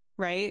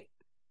 right?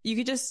 You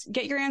could just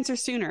get your answer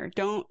sooner.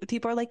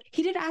 People are like,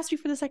 he did ask me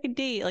for the second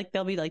date. Like,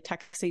 they'll be like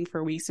texting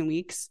for weeks and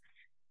weeks.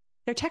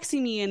 They're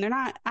texting me and they're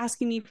not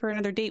asking me for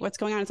another date. What's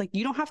going on? It's like,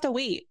 you don't have to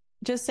wait.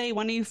 Just say,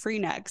 when are you free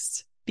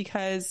next?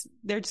 Because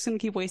they're just going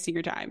to keep wasting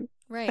your time.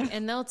 Right.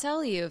 And they'll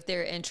tell you if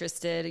they're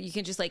interested. You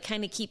can just like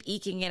kind of keep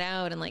eking it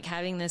out and like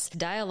having this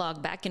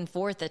dialogue back and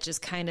forth that's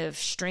just kind of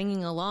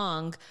stringing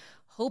along,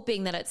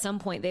 hoping that at some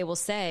point they will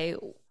say,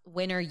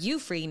 when are you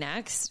free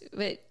next?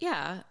 But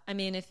yeah, I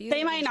mean,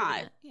 they might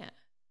not. Yeah.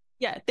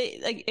 Yeah.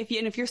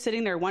 If you're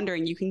sitting there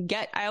wondering,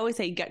 I always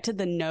say, get to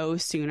the no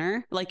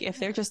sooner. Like, if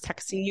they're just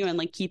texting you and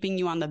like keeping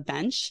you on the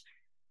bench,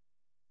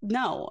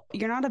 no,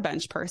 you're not a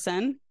bench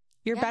person.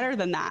 You're better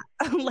than that.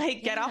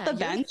 Like, get off the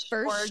bench.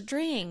 First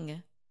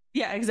string.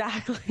 Yeah,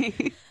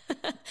 exactly.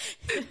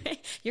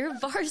 You're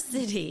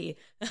varsity.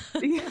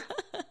 Yeah.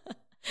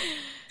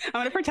 I'm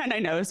going to pretend I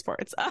know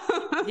sports.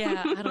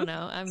 Yeah, I don't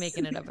know. I'm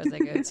making it up as I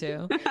go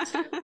too.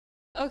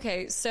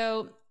 Okay,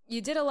 so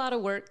you did a lot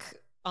of work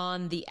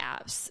on the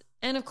apps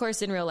and of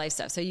course in real life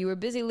stuff. So you were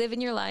busy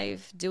living your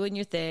life, doing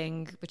your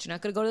thing, but you're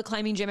not going to go to the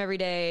climbing gym every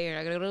day. You're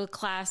not going to go to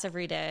class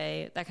every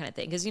day, that kind of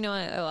thing. Because,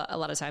 a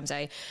lot of times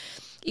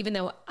even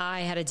though I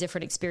had a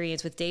different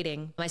experience with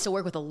dating, I still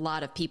work with a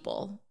lot of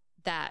people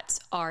that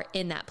are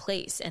in that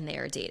place and they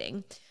are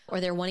dating, or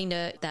they're wanting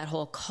to, that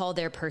whole call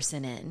their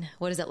person in.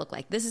 What does that look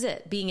like? This is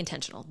it, being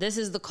intentional. This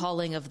is the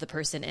calling of the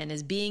person in,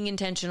 is being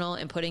intentional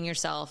and putting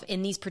yourself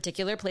in these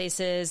particular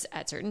places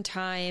at certain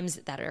times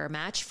that are a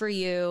match for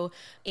you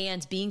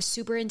and being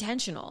super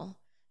intentional.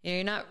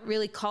 You're not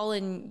really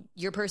calling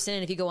your person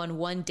in if you go on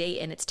one date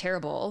and it's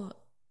terrible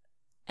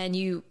and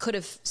you could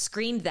have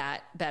screened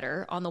that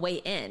better on the way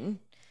in.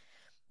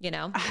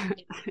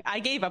 I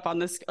gave up on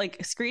this.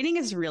 Like, screening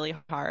is really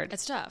hard.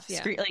 It's tough.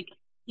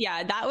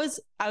 Yeah.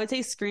 I would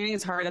say screening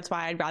is hard. That's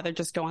why I'd rather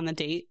just go on the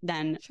date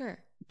than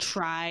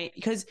try.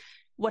 Because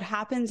what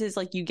happens is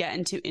like you get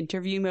into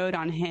interview mode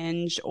on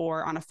Hinge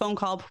or on a phone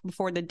call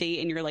before the date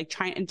and you're like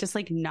trying and just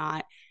like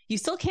you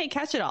still can't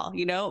catch it all.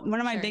 One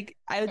of my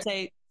I would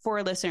say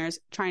for listeners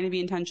trying to be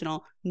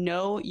intentional,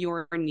 know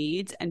your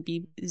needs and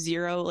be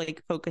zero,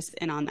 like focused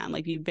in on them,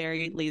 like be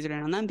very lasered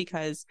in on them,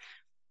 because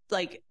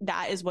like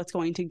that is what's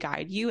going to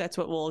guide you. That's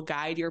what will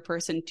guide your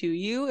person to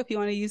you. If you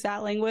want to use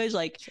that language,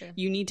 like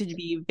you need to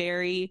be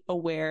very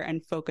aware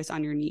and focus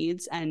on your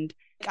needs. And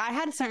I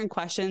had certain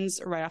questions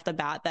right off the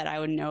bat that I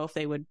would know if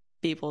they would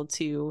be able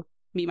to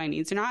meet my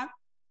needs or not.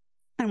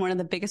 And one of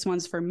the biggest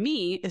ones for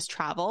me is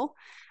travel.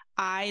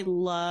 I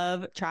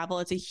love travel.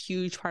 It's a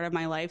huge part of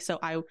my life. So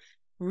I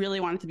really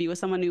wanted to be with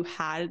someone who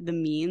had the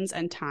means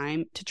and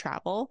time to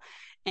travel.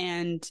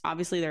 And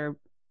obviously there are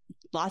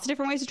lots of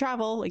different ways to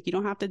travel. Like, you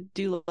don't have to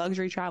do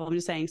luxury travel. I'm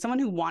just saying someone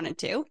who wanted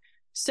to.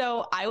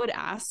 So I would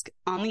ask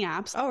on the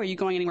apps, oh, are you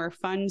going anywhere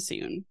fun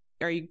soon?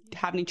 Or you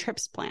have any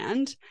trips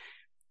planned?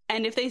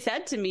 And if they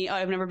said to me, oh,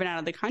 I've never been out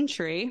of the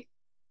country,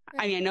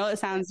 I mean, I know it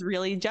sounds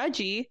really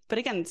judgy, but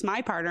again, it's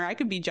my partner. I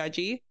could be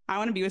judgy. I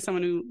want to be with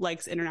someone who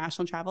likes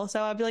international travel.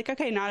 So I'd be like,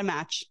 okay, not a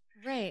match.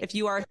 Right. If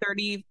you are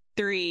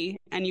 33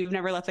 and you've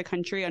never left the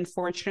country,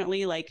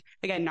 unfortunately, like,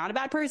 again, not a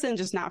bad person,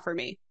 just not for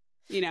me,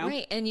 you know?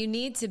 Right. And you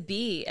need to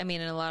be, I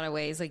mean, in a lot of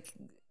ways, like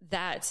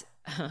that,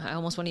 I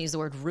almost want to use the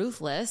word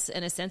ruthless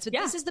in a sense, but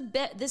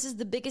this is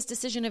the biggest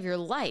decision of your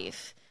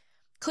life.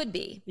 Could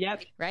be.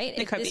 Yep. Right.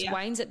 If this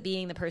winds up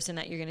being the person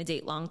that you're going to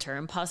date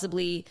long-term,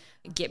 possibly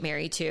get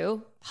married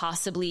to,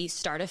 possibly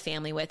start a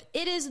family with,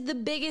 it is the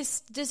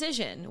biggest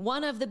decision,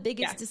 one of the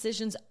biggest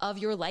decisions of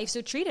your life.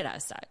 So treat it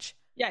as such.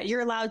 Yeah. You're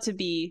allowed to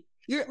be,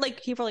 you're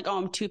like, people are like, oh,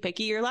 I'm too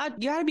picky. You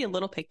got to be a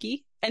little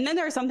picky. And then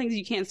there are some things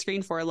you can't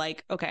screen for.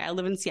 Like, okay, I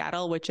live in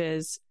Seattle, which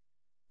is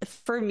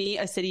for me,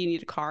 a city you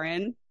need a car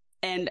in.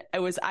 And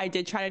I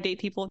did try to date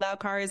people without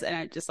cars, and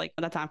I just like,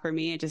 that's not for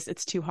me.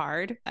 It's too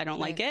hard. I don't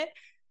like it.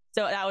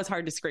 So that was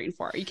hard to screen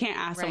for. You can't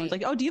ask someone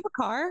like, oh, do you have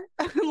a car?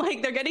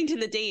 Like they're getting to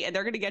the date and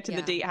they're going to get to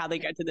the date, how they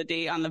get to the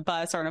date on the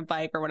bus or on a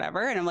bike or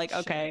whatever. And I'm like,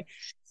 okay,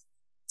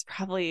 it's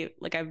probably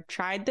like, I've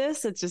tried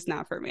this. It's just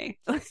not for me.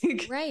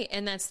 Right.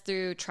 And that's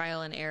through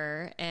trial and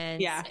error.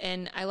 And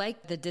and I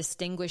like the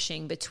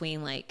distinguishing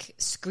between like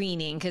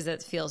screening, because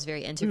it feels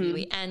very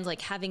interviewee, and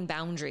like having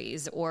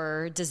boundaries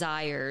or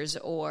desires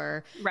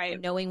or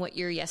knowing what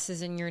your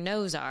yeses and your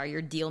nos are,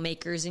 your deal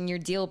makers and your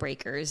deal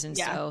breakers. And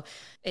so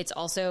it's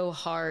also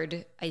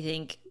hard, I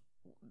think,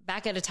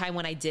 back at a time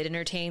when I did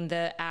entertain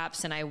the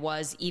apps and I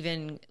was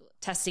even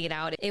testing it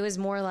out, it was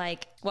more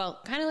like, well,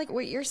 kind of like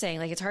what you're saying.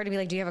 Like, it's hard to be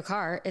like, do you have a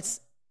car? It's,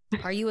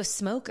 are you a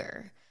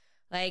smoker?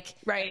 Like,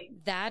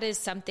 that is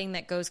something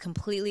that goes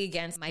completely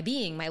against my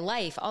being, my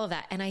life, all of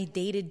that. And I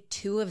dated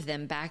 2 of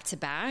them back to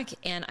back.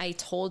 And I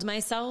told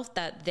myself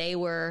that they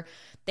were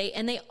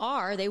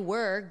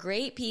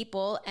great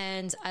people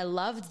and I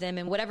loved them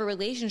in whatever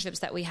relationships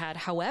that we had.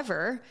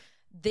 However,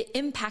 the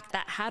impact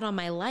that had on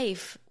my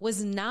life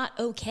was not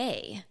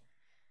okay.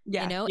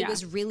 Yeah, it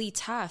was really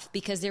tough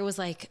because there was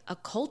like a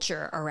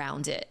culture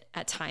around it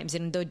at times.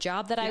 And the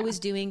job that I was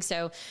doing,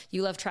 so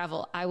you love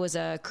travel. I was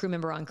a crew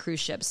member on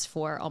cruise ships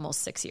for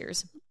almost 6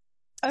 years.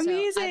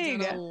 Amazing. So I've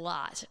done a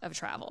lot of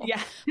travel.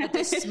 Yeah. But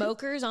the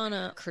smokers on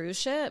a cruise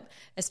ship,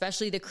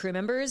 especially the crew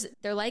members,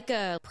 they're like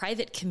a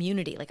private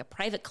community, like a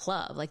private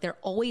club. Like they're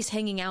always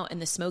hanging out in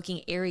the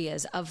smoking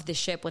areas of the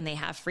ship when they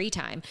have free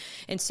time.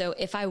 And so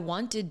if I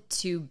wanted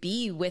to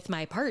be with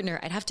my partner,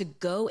 I'd have to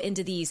go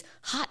into these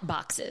hot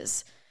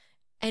boxes.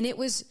 And it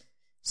was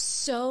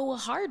so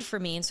hard for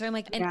me. And so I'm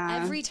like, and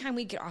every time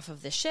we get off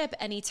of the ship,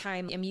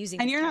 anytime I'm using,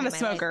 and you're not a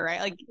smoker, right?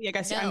 Like, I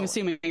guess I'm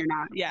assuming you're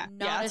not. Yeah.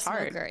 Not a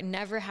smoker. Hard.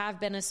 Never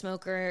have been a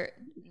smoker.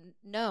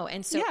 No.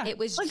 And so it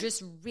was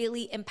just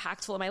really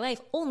impactful in my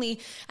life. Only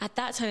at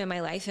that time in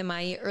my life, in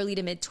my early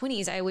to mid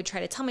 20s, I would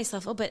try to tell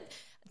myself, oh, but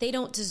they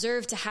don't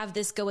deserve to have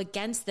this go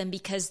against them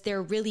because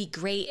they're really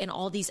great in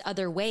all these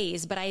other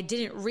ways. But I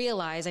didn't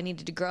realize I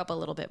needed to grow up a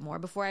little bit more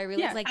before I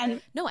realized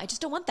no, I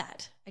just don't want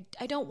that.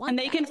 I don't want that. And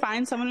they can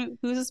find someone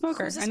who's a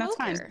smoker, and that's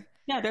fine.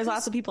 Yeah. There's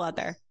lots of people out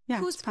there. Yeah.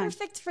 Who's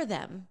perfect for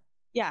them.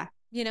 Yeah.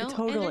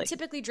 Totally. And they're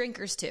typically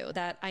drinkers too,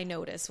 that I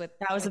notice with.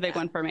 That was a big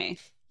one for me.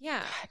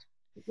 Yeah.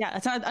 Yeah.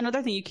 That's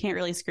another thing you can't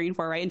really screen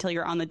for, right? Until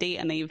you're on the date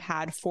and they've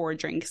had 4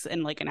 drinks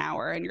in like an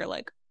hour and you're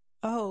like,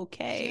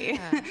 okay.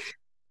 Yeah.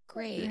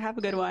 Great. Have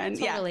a good one.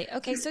 Totally. Yeah.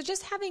 Okay. So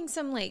just having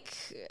some like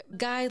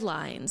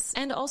guidelines,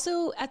 and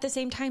also at the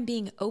same time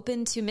being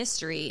open to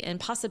mystery and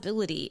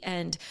possibility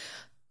and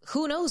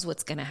who knows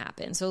what's going to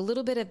happen. So a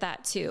little bit of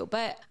that too.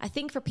 But I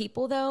think for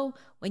people though,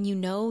 when you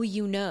know,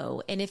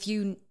 and if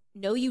you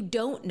know, you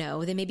don't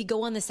know, then maybe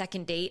go on the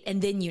second date and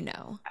then you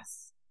know.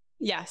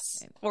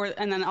 Yes. Okay.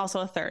 And then also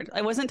a third.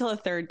 It wasn't until a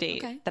third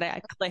date that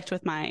I clicked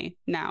with my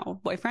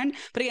now boyfriend.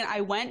 But again, I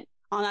went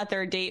on that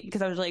third date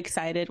because I was really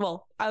excited.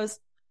 Well, I was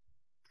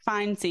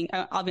fine seeing,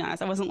 I'll be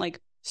honest, I wasn't like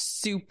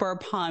super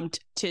pumped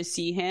to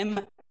see him.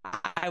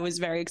 I was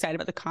very excited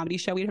about the comedy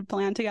show we had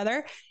planned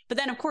together. But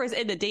then of course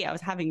in the date I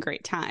was having a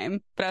great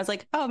time, but I was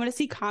like, oh, I'm going to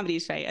see comedy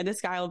tonight and this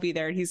guy will be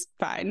there and he's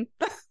fine.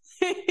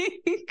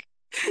 It's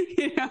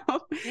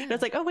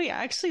like, oh wait,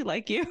 I actually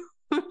like you.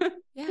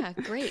 Yeah,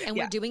 great. And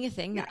we're doing a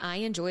thing that I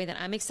enjoy, that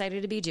I'm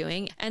excited to be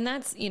doing. And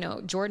that's,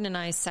 Jordan and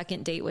I's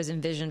second date was in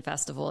Vision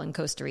Festival in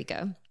Costa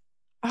Rica.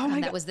 Oh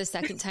my God. That was the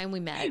second time we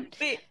met.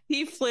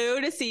 He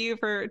flew to see you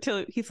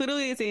he flew to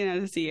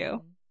Louisiana to see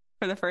you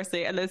for the first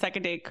date, and the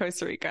second date,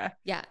 Costa Rica.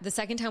 Yeah. The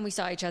second time we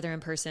saw each other in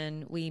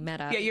person, we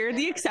met up. Yeah. You're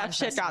the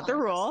exception, not the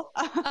rule.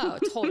 Oh,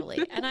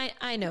 totally. And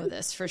I know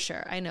this for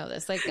sure. I know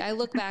this. Like I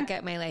look back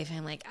at my life and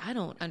I'm like, I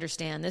don't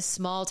understand this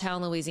small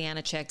town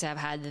Louisiana chick to have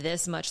had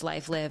this much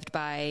life lived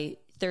by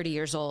 30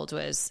 years old.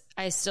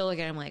 I still look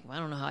at it, I'm like, well,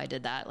 I don't know how I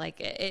did that. Like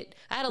I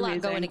had a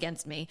lot going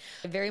against me.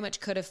 I very much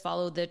could have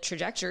followed the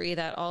trajectory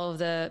that all of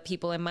the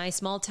people in my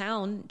small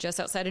town just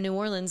outside of New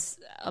Orleans,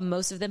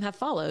 most of them have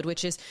followed,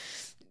 which is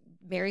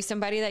marry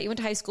somebody that you went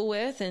to high school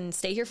with and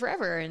stay here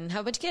forever and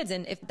have a bunch of kids.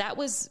 And if that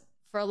was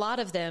For a lot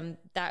of them,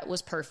 that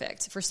was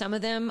perfect. For some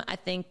of them, I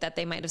think that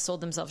they might have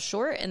sold themselves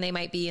short and they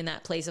might be in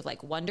that place of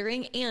like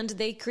wondering, and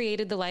they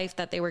created the life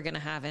that they were going to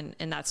have. And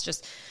that's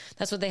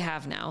what they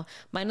have now.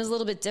 Mine is a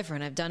little bit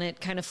different. I've done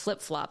it kind of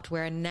flip-flopped,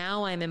 where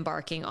now I'm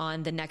embarking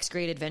on the next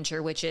great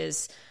adventure, which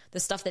is the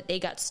stuff that they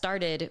got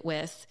started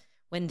with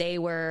when they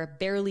were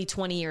barely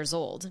 20 years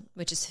old,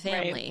 which is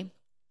family. Right.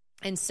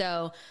 And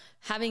so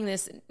having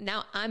this,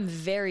 now I'm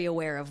very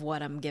aware of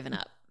what I'm giving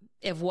up,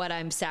 of what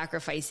I'm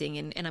sacrificing,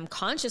 and I'm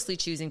consciously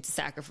choosing to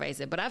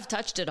sacrifice it, but I've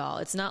touched it all.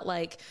 It's not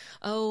like,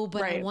 oh,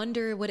 but I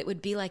wonder what it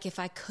would be like if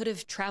I could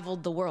have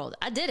traveled the world.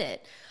 I did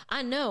it.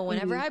 I know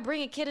whenever I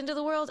bring a kid into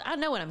the world, I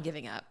know what I'm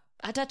giving up.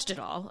 I touched it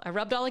all. I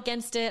rubbed all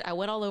against it. I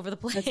went all over the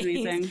place. That's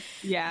amazing.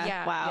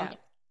 Yeah. Wow. Yeah.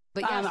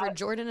 But yeah, for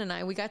Jordan and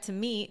I, we got to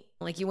meet,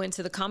 like you went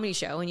to the comedy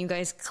show and you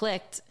guys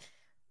clicked.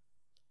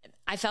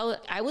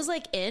 I was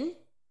like in,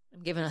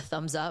 I'm giving a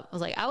thumbs up.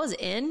 I was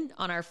in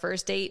on our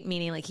first date,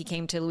 meaning like he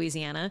came to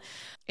Louisiana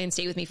and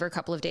stayed with me for a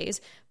couple of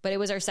days. But it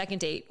was our second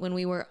date when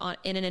we were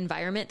in an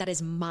environment that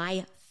is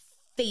my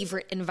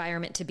favorite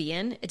environment to be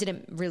in. It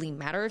didn't really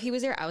matter if he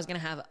was there. I was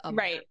going to have I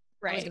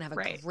was going to have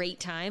a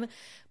great time.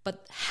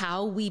 But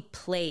how we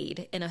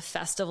played in a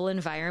festival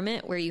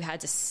environment where you had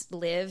to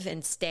live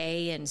and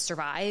stay and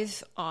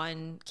survive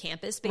on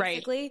campus,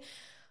 basically.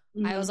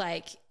 Right. I was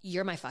like,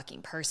 you're my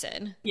fucking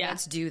person. Yeah.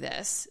 Let's do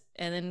this.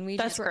 And then we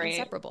just were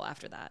inseparable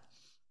after that.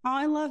 Oh,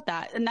 I love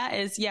that. And that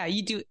is,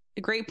 you do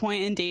a great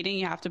point in dating.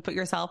 You have to put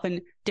yourself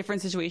in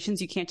different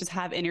situations. You can't just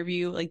have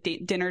interview, like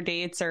dinner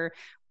dates or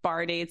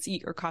bar dates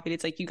or coffee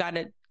dates. Like you got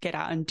to get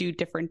out and do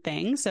different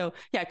things. So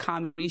yeah,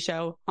 comedy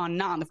show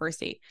not on the first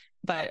date,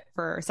 but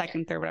for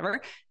second, third,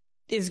 whatever,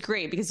 is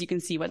great because you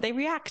can see what they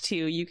react to.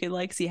 You can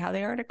like see how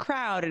they are in a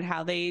crowd and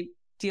how they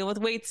deal with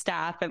wait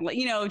staff and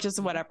just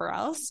whatever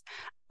else.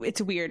 It's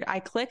weird.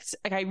 I clicked,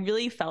 like I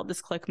really felt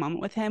this click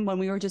moment with him when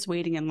we were just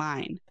waiting in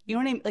line. You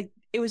know what I mean? Like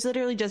it was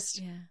literally just,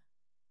 I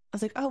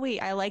was like, oh wait,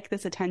 I like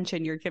this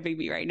attention you're giving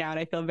me right now. And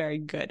I feel very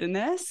good in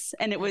this.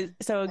 And it was,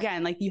 so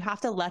again, like you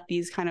have to let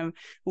these kind of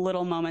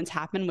little moments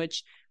happen,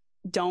 which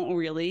don't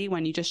really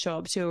when you just show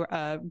up to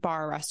a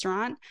bar or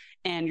restaurant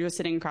and you're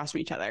sitting across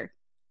from each other.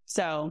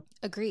 So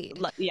agreed.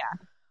 Yeah.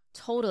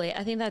 Totally.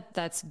 I think that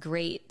that's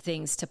great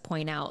things to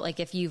point out. Like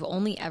if you've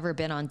only ever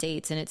been on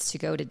dates and it's to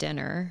go to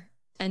dinner,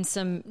 and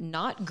some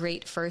not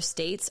great first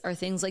dates are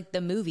things like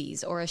the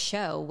movies or a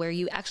show where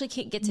you actually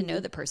can't get to know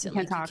the person.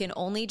 You can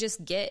only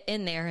just get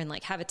in there and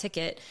like have a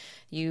ticket.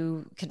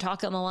 You can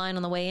talk on the line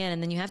on the way in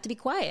and then you have to be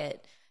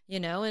quiet,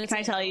 And it's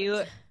I tell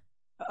you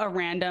a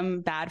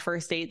random bad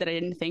first date that I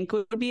didn't think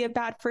would be a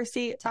bad first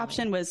date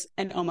option was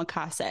an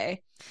omakase.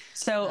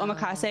 So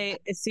omakase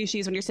is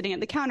sushi when you're sitting at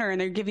the counter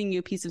and they're giving you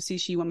a piece of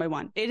sushi one by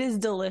one. It is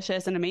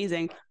delicious and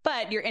amazing,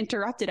 but you're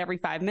interrupted every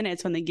 5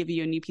 minutes when they give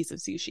you a new piece of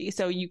sushi.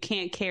 So you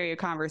can't carry a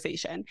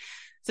conversation.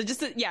 So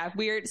just,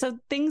 weird. So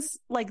things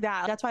like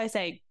that. That's why I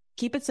say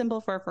keep it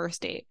simple for a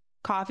first date.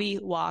 Coffee,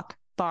 walk,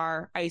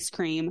 bar, ice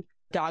cream,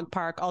 dog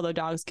park, although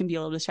dogs can be a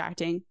little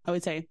distracting. I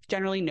would say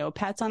generally no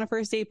pets on a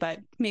first date, but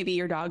maybe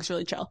your dog's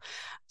really chill.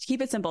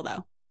 Keep it simple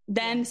though.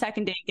 Then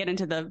second date, get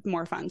into the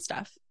more fun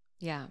stuff.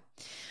 Yeah.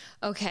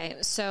 Okay.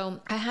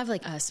 So I have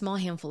like a small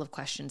handful of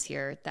questions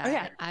here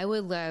that I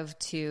would love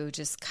to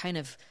just kind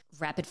of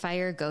rapid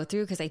fire go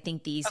through because I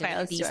think these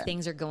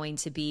things are going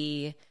to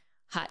be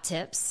hot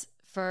tips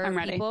for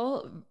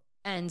people.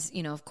 And,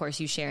 of course,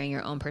 you sharing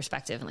your own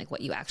perspective and like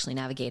what you actually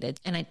navigated.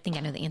 And I think I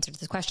know the answer to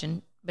this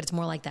question, but it's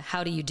more like the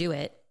how do you do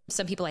it?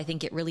 Some people I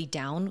think get really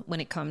down when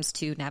it comes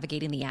to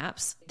navigating the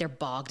apps. They're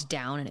bogged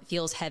down and it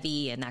feels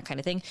heavy and that kind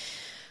of thing.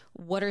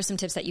 What are some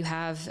tips that you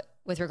have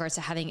with regards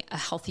to having a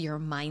healthier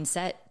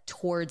mindset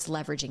towards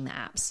leveraging the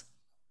apps?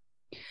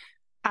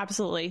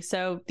 Absolutely.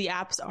 So the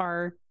apps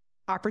are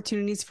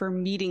opportunities for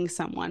meeting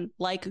someone,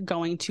 like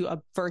going to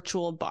a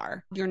virtual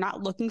bar. You're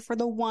not looking for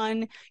the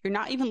one. You're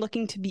not even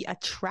looking to be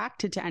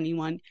attracted to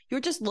anyone. You're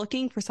just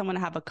looking for someone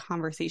to have a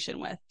conversation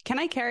with. Can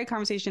I carry a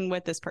conversation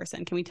with this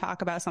person? Can we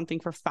talk about something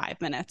for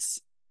 5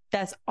 minutes?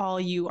 That's all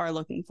you are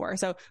looking for.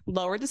 So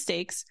lower the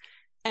stakes.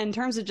 And in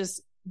terms of just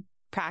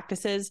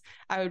practices,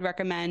 I would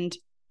recommend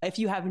if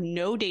you have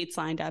no dates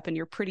lined up and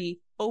you're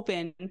pretty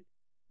open,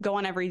 go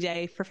on every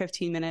day for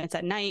 15 minutes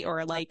at night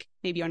or like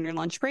maybe on your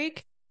lunch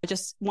break.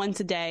 Just once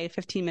a day,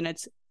 15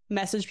 minutes,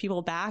 message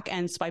people back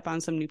and swipe on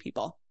some new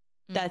people.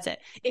 That's it.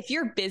 If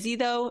you're busy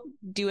though,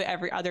 do it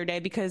every other day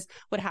because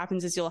what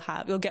happens is you'll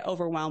get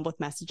overwhelmed with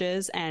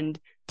messages and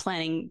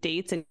planning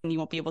dates and you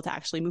won't be able to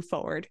actually move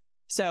forward.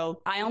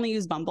 So I only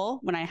use Bumble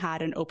when I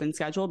had an open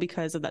schedule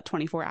because of that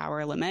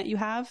 24-hour limit you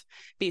have.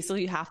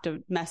 Basically, you have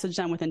to message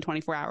them within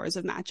 24 hours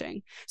of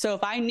matching. So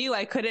if I knew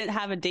I couldn't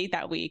have a date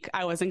that week,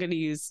 I wasn't going to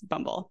use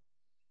Bumble.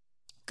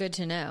 Good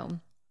to know.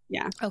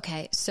 Yeah.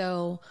 Okay.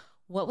 So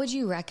what would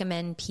you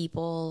recommend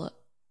people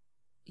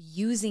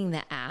using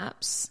the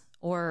apps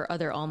or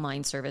other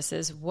online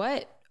services?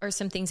 What are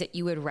some things that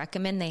you would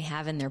recommend they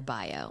have in their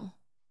bio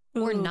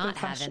or not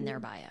have in their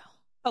bio?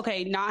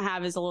 Okay. Not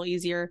have is a little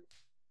easier.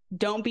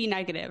 Don't be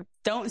negative.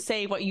 Don't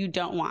say what you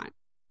don't want.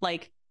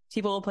 Like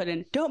People will put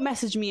in, don't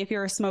message me if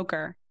you're a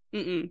smoker.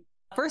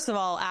 First of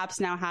all, apps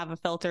now have a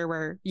filter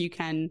where you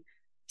can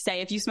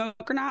say if you smoke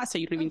or not. So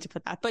you don't need to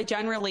put that. But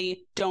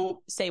generally, don't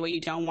say what you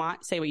don't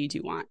want. Say what you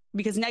do want.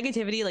 Because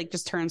negativity like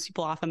just turns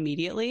people off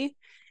immediately.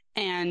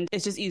 And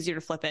it's just easier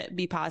to flip it.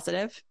 Be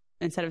positive.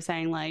 Instead of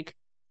saying like,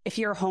 if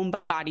you're a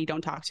homebody,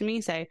 don't talk to me.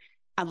 Say,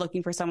 I'm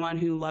looking for someone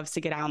who loves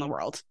to get out in the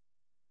world.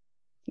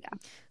 Yeah.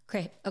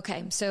 Great.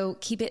 Okay. So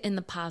keep it in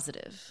the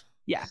positive.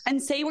 Yeah.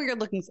 And say what you're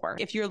looking for.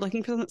 If you're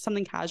looking for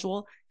something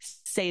casual,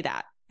 say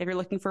that. If you're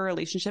looking for a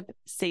relationship,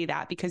 say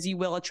that, because you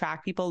will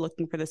attract people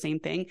looking for the same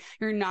thing.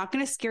 You're not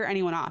going to scare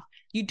anyone off.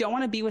 You don't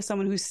want to be with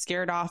someone who's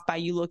scared off by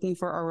you looking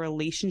for a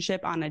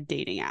relationship on a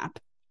dating app.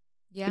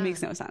 Yeah. It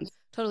makes no sense.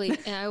 Totally.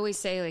 And I always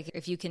say, like,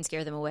 if you can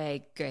scare them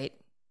away, great.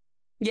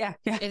 Yeah.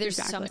 If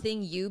there's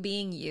something you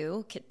being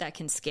you that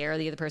can scare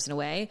the other person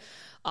away,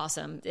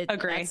 awesome.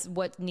 Agree. That's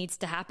what needs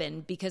to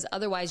happen, because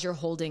otherwise you're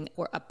holding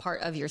a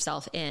part of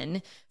yourself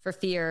in for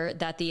fear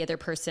that the other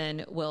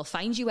person will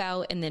find you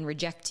out and then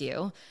reject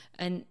you.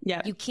 And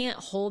you can't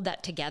hold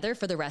that together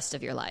for the rest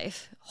of your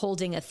life,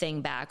 holding a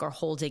thing back or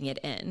holding it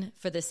in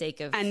for the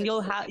sake of, and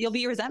you'll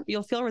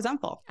feel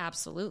resentful.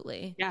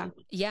 Absolutely. Yeah.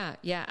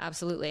 Yeah,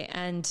 absolutely.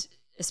 And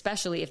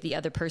especially if the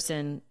other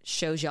person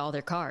shows you all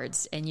their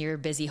cards and you're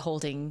busy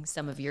holding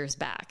some of yours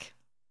back.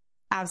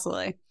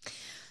 Absolutely.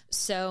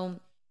 So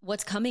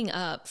what's coming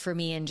up for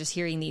me and just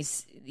hearing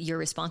your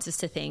responses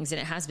to things, and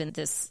it has been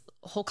this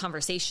whole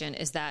conversation,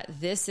 is that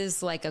this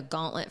is like a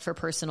gauntlet for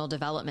personal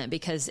development,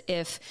 because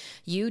if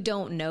you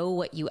don't know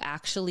what you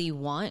actually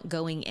want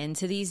going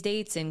into these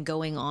dates and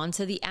going on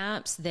to the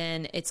apps,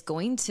 then it's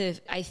going to,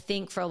 I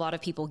think for a lot of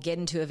people, get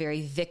into a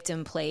very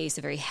victim place,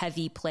 a very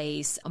heavy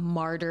place, a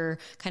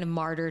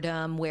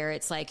martyrdom, where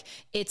it's like,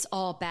 it's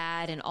all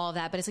bad and all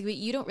that, but it's like, but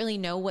you don't really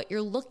know what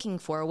you're looking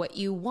for, what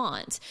you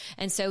want.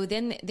 And so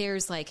then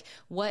there's like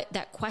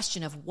that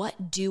question of,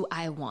 what do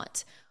I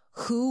want?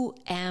 Who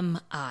am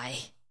I?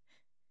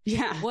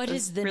 Yeah. What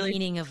is the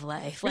meaning of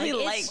life?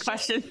 Really light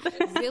questions.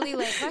 Really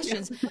light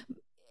questions.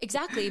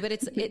 Exactly.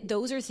 But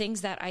those are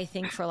things that I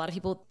think for a lot of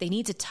people, they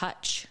need to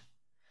touch,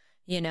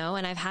 and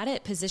I've had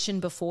it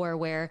positioned before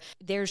where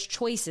there's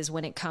choices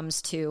when it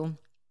comes to,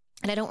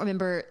 and I don't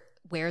remember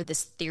where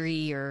this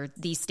theory or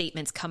these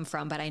statements come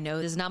from, but I know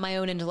this is not my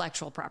own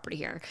intellectual property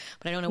here,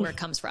 but I don't know where it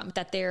comes from,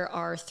 that there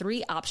are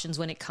 3 options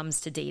when it comes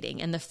to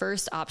dating. And the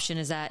first option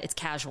is that it's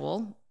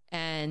casual.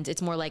 And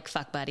it's more like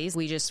fuck buddies.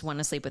 We just want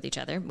to sleep with each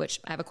other,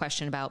 which I have a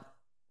question about.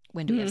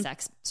 When do we have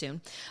sex?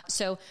 Soon.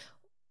 So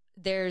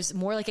there's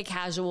more like a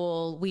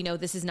casual, we know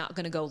this is not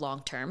going to go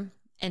long term.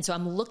 And so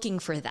I'm looking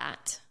for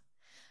that.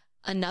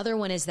 Another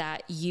one is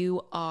that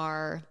so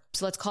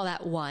let's call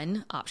that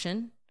one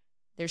option.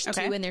 There's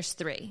 2 and there's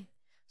 3.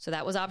 So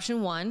that was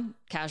option 1,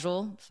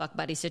 casual fuck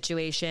buddy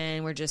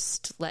situation. We're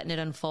just letting it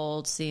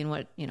unfold, seeing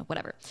what,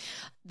 whatever.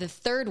 The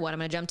third one, I'm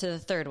going to jump to the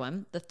third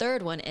one. The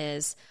third one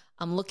is,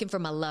 I'm looking for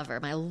my lover,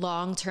 my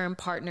long-term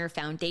partner,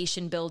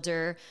 foundation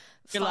builder,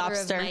 father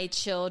of my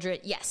children.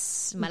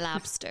 Yes, my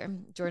lobster.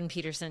 Jordan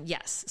Peterson.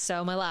 Yes.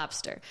 So my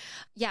lobster.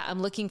 Yeah,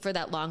 I'm looking for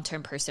that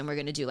long-term person. We're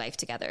going to do life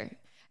together.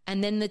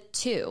 And then the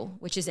 2,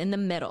 which is in the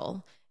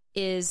middle,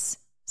 is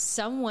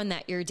someone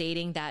that you're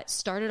dating that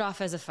started off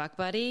as a fuck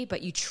buddy,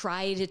 but you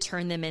try to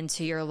turn them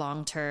into your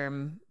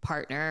long-term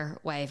partner,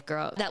 wife,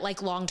 girl, that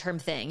like long-term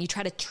thing. You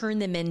try to turn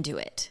them into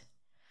it.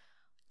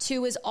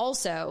 2 is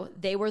also,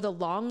 they were the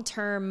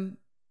long-term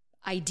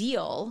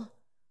ideal,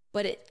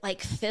 but it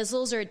like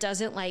fizzles, or it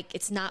doesn't, like,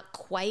 it's not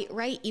quite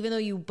right. Even though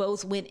you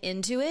both went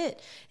into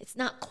it, it's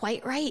not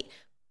quite right.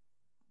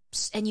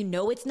 And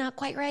it's not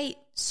quite right.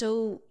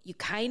 So you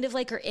kind of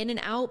like are in and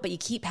out, but you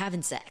keep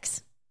having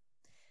sex.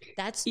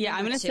 That's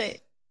I'm going to say,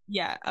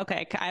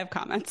 okay. I have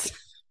comments.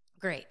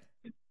 Great.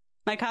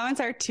 My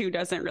comments are 2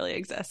 doesn't really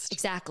exist.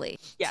 Exactly.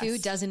 Yes. 2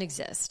 doesn't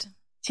exist.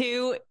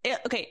 2,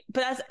 okay, but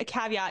that's a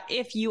caveat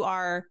if you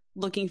are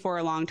looking for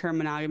a long-term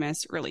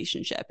monogamous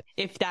relationship.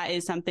 If that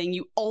is something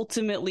you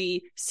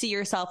ultimately see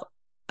yourself,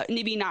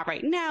 maybe not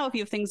right now, if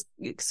you have things,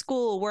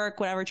 school, work,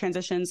 whatever,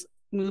 transitions,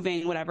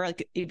 moving, whatever,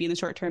 like maybe in the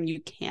short term, you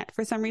can't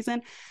for some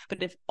reason.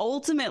 But if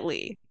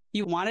ultimately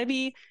you want to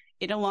be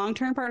in a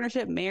long-term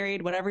partnership,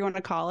 married, whatever you want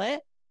to call it,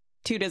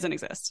 2 doesn't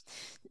exist.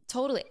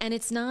 Totally. And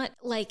it's not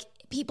like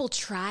people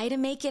try to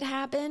make it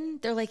happen.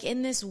 They're like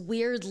in this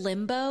weird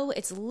limbo.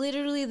 It's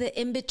literally the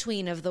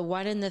in-between of the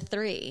 1 and the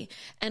 3.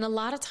 And a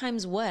lot of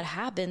times what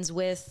happens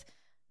with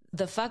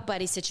the fuck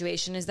buddy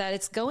situation is that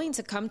it's going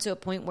to come to a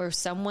point where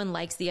someone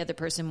likes the other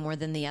person more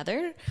than the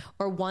other,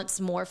 or wants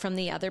more from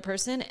the other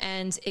person,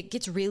 and it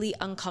gets really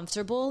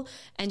uncomfortable,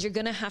 and you're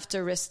going to have to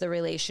risk the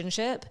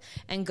relationship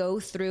and go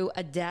through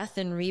a death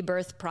and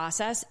rebirth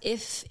process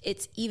if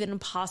it's even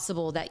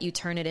possible that you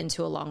turn it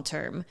into a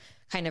long-term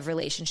kind of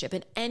relationship.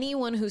 And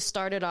anyone who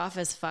started off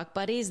as fuck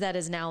buddies that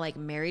is now like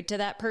married to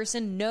that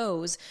person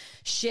knows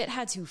shit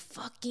had to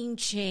fucking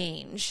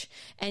change,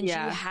 and you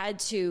had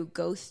to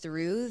go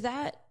through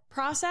that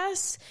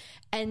process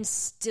and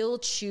still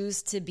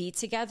choose to be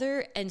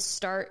together and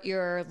start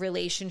your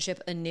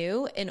relationship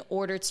anew in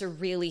order to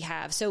really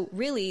have. So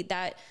really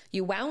that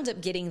you wound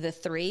up getting the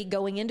 3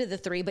 going into the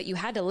 3, but you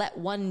had to let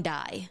one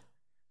die.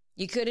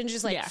 You couldn't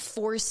just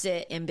force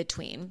it in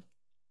between.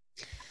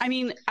 I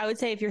mean, I would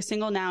say if you're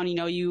single now and you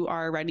know you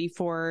are ready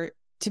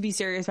to be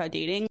serious about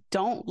dating,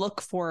 don't look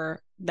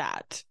for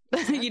that,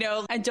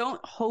 and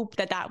don't hope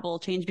that will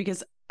change,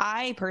 because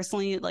I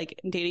personally, like,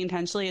 dating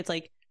intentionally, it's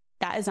like,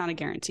 that is not a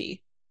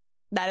guarantee.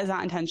 That is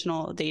not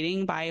intentional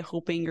dating by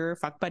hoping your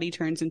fuck buddy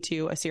turns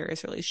into a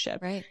serious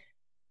relationship. Right.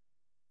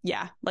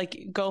 Yeah.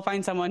 Like, go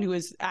find someone who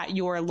is at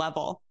your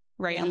level,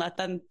 right? Yeah. And let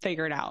them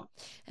figure it out.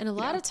 And a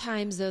lot of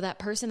times, though, that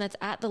person that's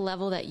at the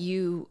level that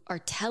you are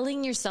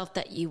telling yourself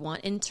that you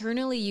want,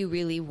 internally you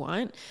really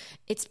want,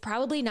 it's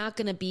probably not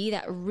going to be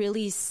that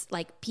really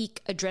like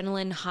peak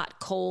adrenaline, hot,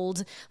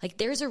 cold. Like,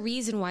 there's a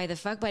reason why the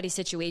fuck buddy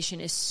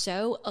situation is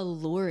so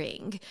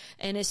alluring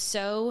and is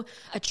so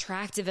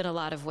attractive in a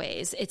lot of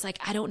ways. It's like,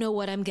 I don't know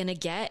what I'm going to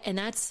get. And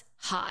that's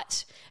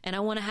hot. And I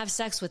want to have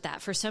sex with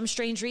that for some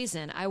strange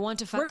reason. I want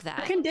to fuck that.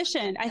 We're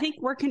conditioned. I think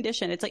we're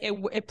conditioned. It's like,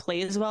 it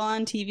plays well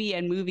on TV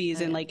and movies.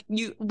 Right. And like,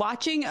 you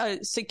watching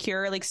a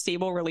secure, like,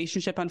 stable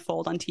relationship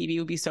unfold on TV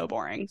would be so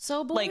boring.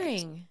 So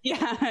boring. Like,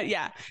 yeah.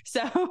 Yeah.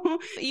 So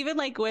even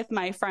like with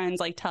my friends,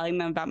 like, telling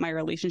them about my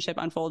relationship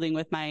unfolding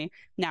with my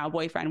now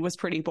boyfriend was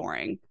pretty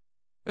boring. It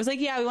was like,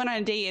 yeah, we went on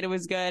a date and it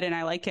was good and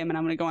I like him and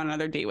I'm going to go on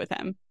another date with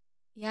him.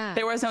 Yeah.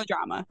 There was no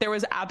drama. There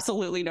was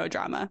absolutely no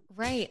drama.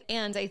 Right.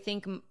 And I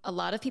think a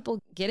lot of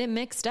people get it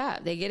mixed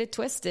up. They get it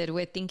twisted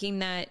with thinking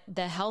that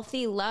the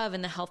healthy love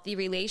and the healthy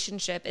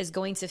relationship is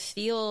going to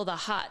feel the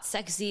hot,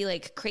 sexy,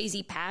 like,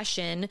 crazy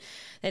passion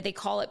that they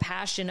call it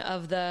passion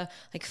of the,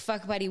 like,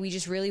 fuck buddy, we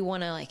just really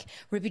want to, like,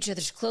 rip each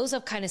other's clothes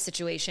up kind of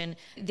situation.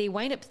 They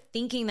wind up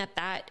thinking that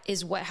that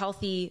is what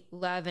healthy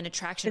love and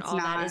attraction,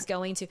 that is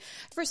going to.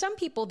 For some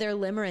people, their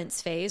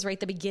limerence phase, right,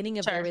 the beginning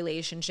of their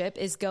relationship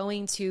is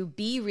going to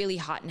be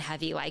really hot and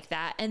heavy like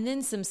that. And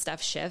then some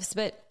stuff shifts,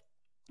 but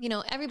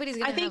everybody's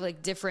going to have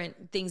like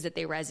different things that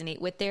they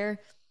resonate with there.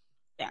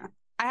 Yeah.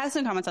 I have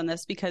some comments on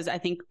this because I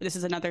think this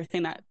is another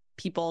thing that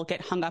people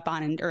get hung up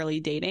on in early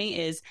dating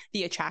is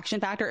the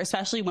attraction factor,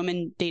 especially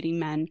women dating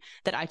men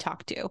that I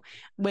talk to.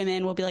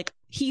 Women will be like,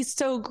 he's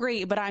so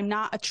great, but I'm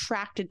not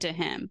attracted to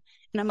him.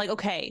 And I'm like,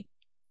 okay,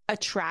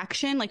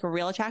 attraction, like a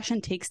real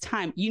attraction, takes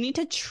time. You need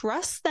to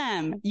trust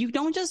them. You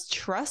don't just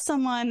trust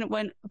someone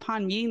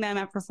upon meeting them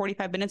after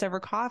 45 minutes over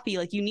coffee.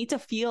 Like, you need to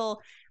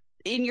feel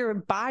in your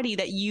body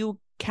that you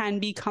can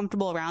be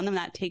comfortable around them.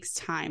 That takes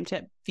time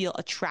to feel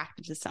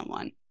attracted to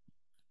someone,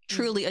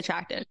 truly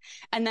attracted.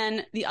 And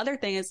then the other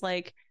thing is,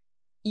 like,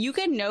 you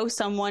can know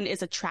someone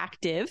is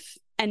attractive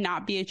and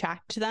not be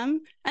attracted to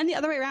them. And the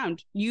other way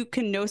around, you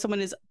can know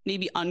someone is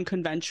maybe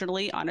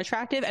unconventionally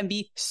unattractive and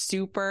be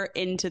super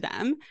into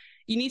them.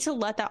 You need to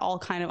let that all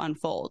kind of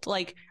unfold.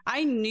 Like,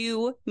 I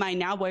knew my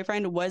now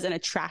boyfriend was an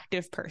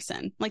attractive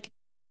person. Like,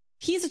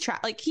 he's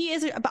attractive, like, he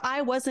is, but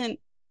I wasn't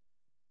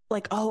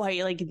like, oh,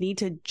 I like need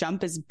to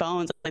jump his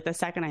bones like the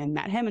second I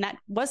met him. And that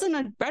wasn't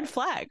a red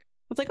flag.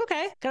 It's like,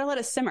 okay, gotta let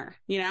it simmer,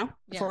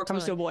 before it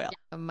comes to a boil.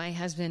 My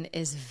husband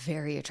is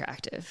very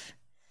attractive.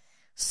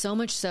 So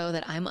much so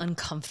that I'm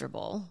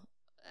uncomfortable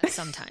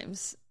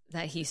sometimes.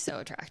 That he's so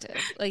attractive.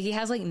 Like, he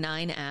has like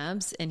 9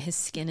 abs and his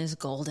skin is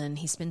golden.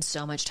 He spends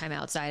so much time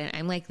outside and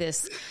I'm like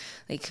this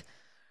like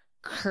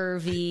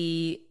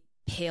curvy,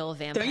 pale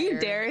vampire. Don't you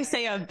dare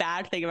say a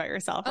bad thing about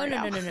yourself. Oh, right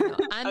no, now. no.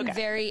 I'm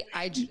okay.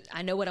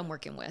 I know what I'm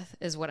working with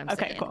is what I'm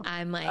saying. Cool.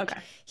 I'm like,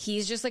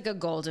 he's just like a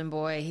golden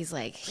boy. He's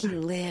like, he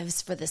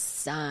lives for the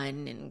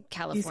sun in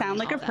California. You sound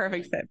like a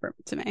perfect fit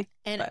to me.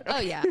 And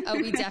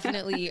we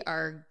definitely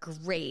are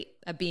great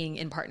at being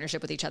in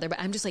partnership with each other, but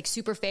I'm just like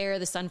super fair.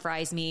 The sun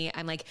fries me.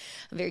 I'm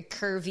very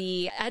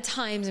curvy. At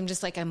times I'm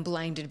just like, I'm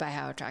blinded by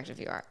how attractive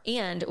you are.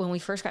 And when we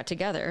first got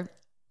together,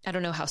 I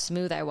don't know how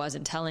smooth I was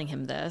in telling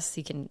him this.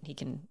 He can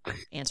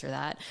answer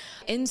that.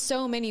 In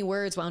so many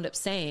words wound up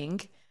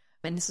saying,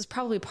 and this is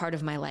probably part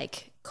of my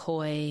like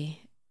coy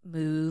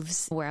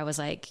moves where I was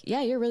like,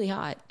 yeah, you're really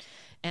hot.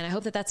 And I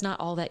hope that that's not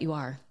all that you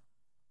are.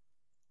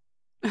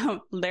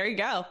 Oh, there you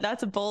go.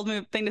 That's a bold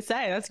thing to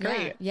say. That's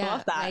great. Yeah. I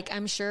love that. Like,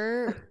 I'm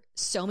sure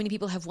so many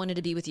people have wanted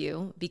to be with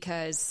you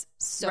because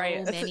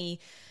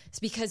it's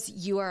because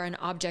you are an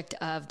object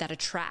of that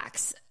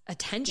attracts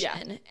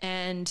attention. Yeah.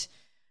 And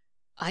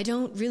I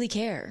don't really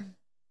care.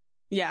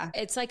 Yeah.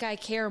 It's like I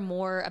care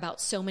more about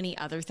so many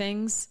other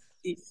things.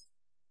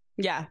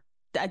 Yeah,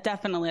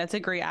 definitely. That's a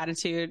great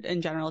attitude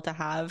in general to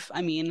have.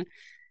 I mean,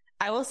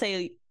 I will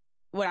say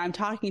when I'm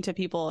talking to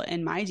people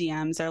in my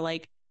DMs, they're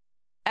like,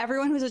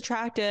 everyone who's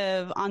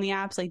attractive on the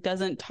apps like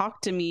doesn't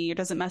talk to me or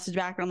doesn't message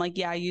back. And I'm like,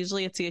 yeah,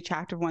 usually it's the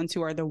attractive ones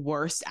who are the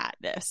worst at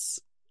this,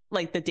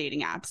 like the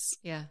dating apps.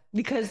 Yeah.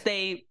 Because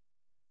they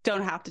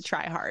don't have to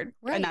try hard.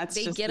 Right. And that's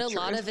they just get the a truth.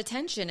 lot of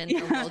attention in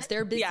their worlds.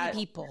 They're busy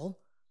people.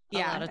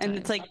 Yeah. And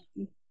it's like,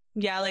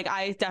 like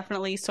I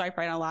definitely swiped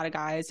right on a lot of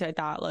guys who I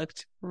thought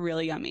looked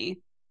really yummy.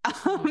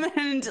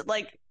 And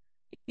like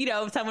you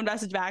know, someone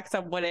message back,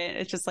 some wouldn't.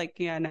 It's just like,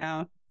 yeah,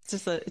 no, it's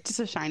just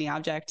a shiny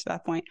object at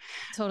that point.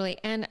 Totally.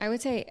 And I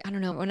would say, I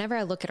don't know, whenever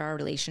I look at our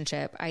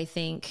relationship, I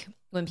think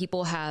when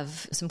people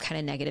have some kind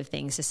of negative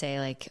things to say,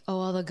 like, oh,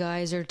 all the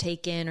guys are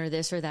taken or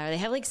this or that, or they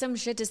have like some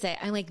shit to say.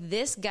 I'm like,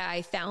 this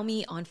guy found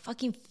me on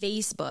fucking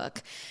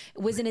Facebook,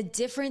 was in a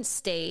different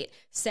state,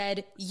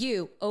 said,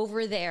 you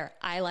over there,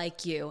 I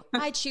like you.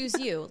 I choose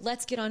you.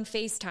 Let's get on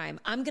FaceTime.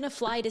 I'm going to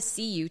fly to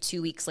see you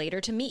 2 weeks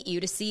later to meet you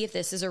to see if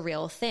this is a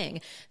real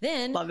thing.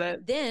 Then, Love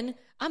it. Then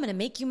I'm going to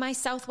make you my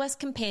Southwest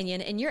companion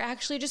and you're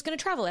actually just going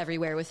to travel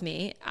everywhere with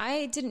me.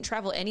 I didn't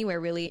travel anywhere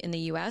really in the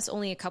US,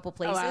 only a couple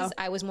places. Oh, wow.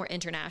 I was more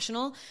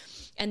international.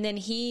 And then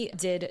he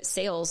did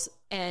sales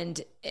and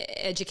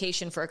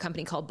education for a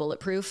company called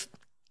Bulletproof,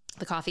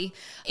 the coffee.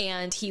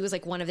 And he was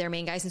like one of their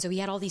main guys. And so he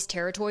had all these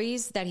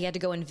territories that he had to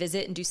go and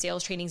visit and do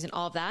sales trainings and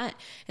all of that.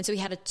 And so he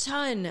had a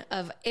ton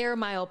of air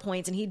mile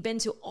points and he'd been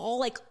to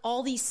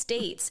all these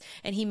states,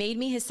 and he made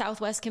me his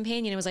Southwest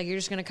companion and was like, you're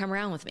just going to come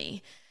around with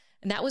me.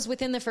 And that was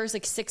within the first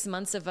like 6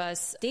 months of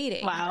us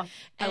dating. Wow.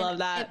 I love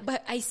that.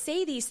 But I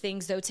say these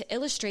things though to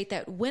illustrate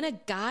that when a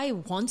guy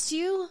wants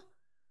you,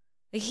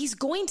 like, he's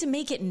going to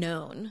make it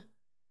known.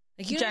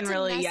 Like, you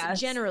generally, yes.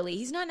 Generally,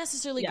 he's not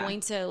necessarily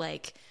going to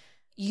like,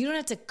 you don't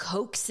have to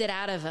coax it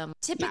out of him.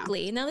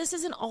 Typically, now this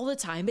isn't all the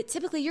time, but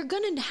typically you're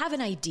going to have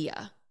an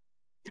idea.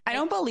 I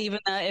don't believe in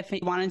that if he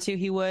wanted to,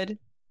 he would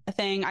a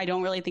thing. I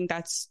don't really think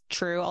that's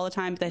true all the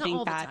time. But I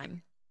think that,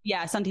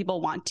 yeah, some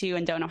people want to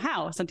and don't know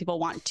how. Some people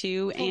want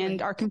to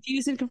and are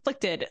confused and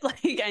conflicted,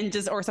 like, and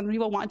just, or some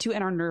people want to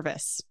and are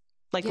nervous,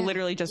 like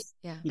literally just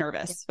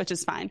nervous, which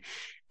is fine.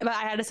 But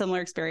I had a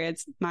similar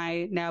experience.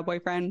 My now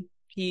boyfriend,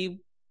 he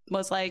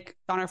was like,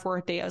 on our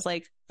 4th date, I was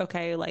like,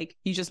 okay, like,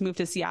 you just moved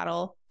to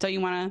Seattle. Don't you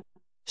want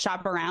to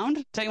shop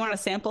around? Don't you want to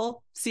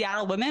sample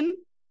Seattle women? And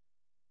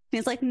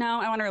he's like,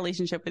 no, I want a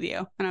relationship with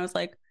you. And I was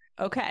like,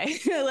 okay.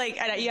 Like,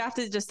 you have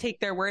to just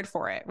take their word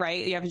for it,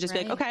 right? You have to just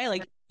be like, okay,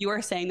 like, you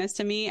are saying this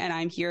to me and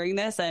I'm hearing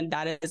this and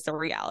that is the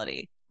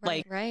reality.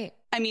 I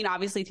mean,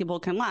 obviously people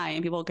can lie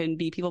and people can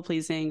be people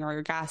pleasing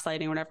or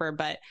gaslighting or whatever,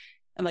 but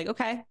I'm like,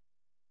 okay,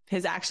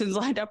 his actions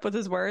lined up with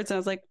his words. And I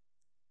was like,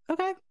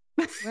 okay,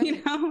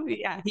 you know,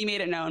 he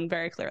made it known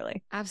very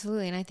clearly.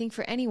 Absolutely. And I think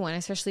for anyone,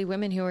 especially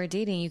women who are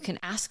dating, you can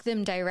ask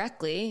them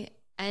directly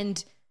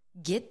and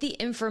get the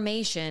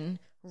information,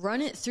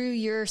 run it through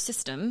your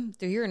system,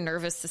 through your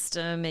nervous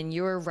system, and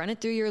run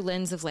it through your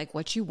lens of like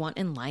what you want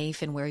in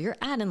life and where you're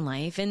at in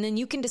life. And then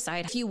you can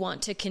decide if you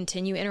want to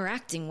continue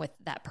interacting with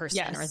that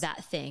person or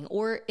that thing,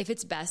 or if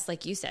it's best,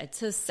 like you said,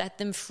 to set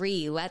them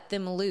free, let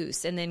them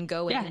loose, and then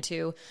go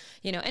into,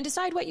 you know, and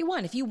decide what you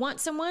want. If you want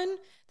someone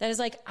that is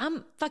like,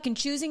 I'm fucking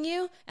choosing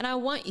you and I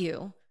want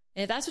you.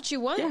 And if that's what you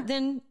want,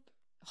 then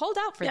hold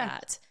out for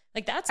that.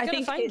 Like, that's going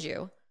to find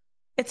you.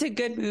 It's a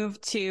good move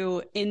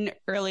to, in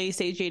early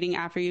stage dating,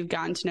 after you've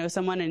gotten to know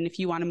someone. And if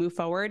you want to move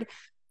forward,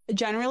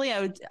 generally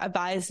I would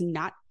advise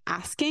not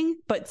asking,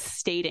 but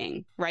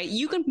stating, right?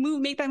 You can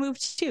make that move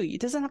too. It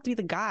doesn't have to be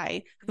the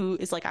guy who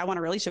is like, I want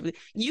a relationship with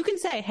you. You can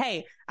say,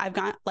 hey, I've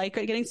got like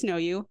getting to know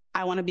you.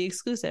 I want to be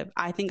exclusive.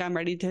 I think I'm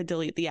ready to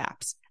delete the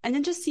apps. And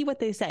then just see what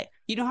they say.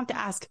 You don't have to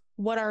ask,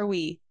 what are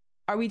we?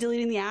 Are we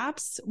deleting the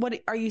apps? What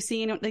are you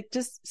seeing? Like,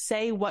 just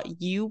say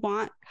what you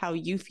want, how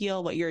you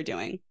feel, what you're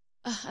doing.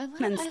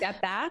 And step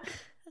back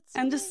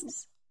and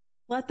just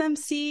let them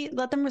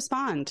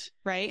respond,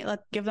 right?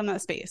 Give them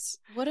that space.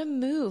 What a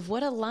move.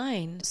 What a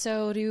line.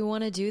 So do you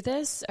want to do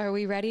this? Are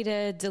we ready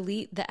to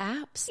delete the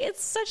apps?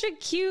 It's such a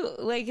cute,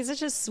 like, it's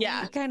such a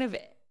sweet kind of.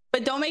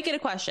 But don't make it a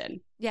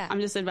question. Yeah. I'm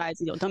just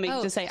advising you. Don't make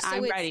it just say,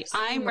 I'm ready.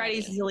 I'm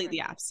ready to delete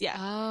the apps. Yeah.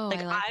 Oh,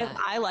 like,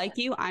 I like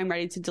you. I'm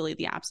ready to delete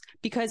the apps.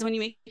 Because when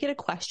you make it a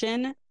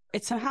question,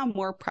 it's somehow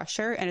more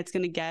pressure and it's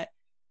going to get.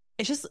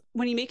 It's just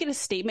when you make it a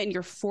statement,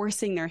 you're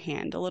forcing their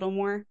hand a little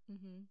more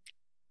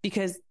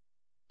because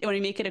when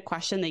you make it a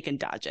question, they can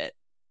dodge it,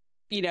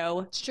 you know?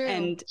 It's true.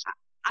 And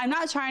I'm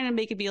not trying to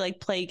make it be like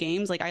play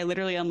games. Like, I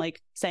literally am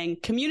like saying,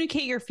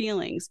 communicate your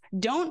feelings.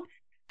 Don't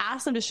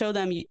ask them to show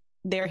them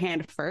their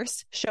hand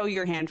first. Show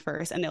your hand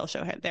first and they'll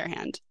show their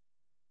hand.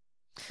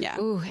 Yeah.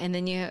 Ooh, and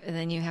then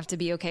you have to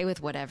be okay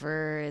with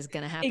whatever is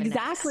going to happen.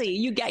 Exactly. Next.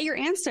 You get your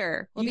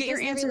answer. Well, you get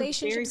your answer. The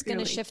relationship's going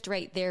to shift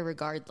right there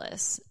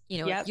regardless.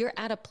 You know, if you're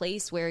at a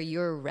place where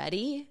you're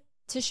ready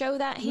to show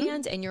that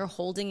hand and you're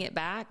holding it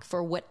back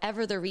for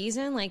whatever the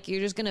reason, like, you're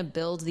just going to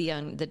build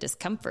the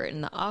discomfort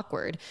and the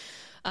awkward,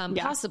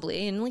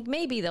 possibly. And like,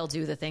 maybe they'll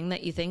do the thing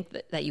that you think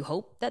that you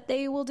hope that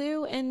they will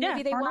do. And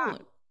maybe they won't.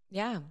 Not.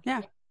 Yeah.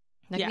 Yeah.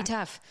 That can be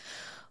tough.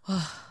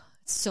 Oh,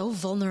 it's so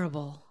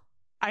vulnerable.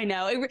 I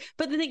know.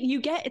 But the thing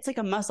it's like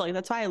a muscle. Like,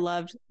 that's why I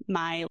loved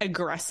my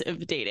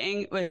aggressive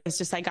dating. It was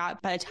just, by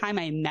the time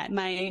I met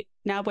my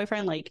now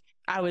boyfriend, like,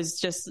 I was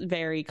just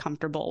very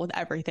comfortable with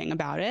everything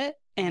about it.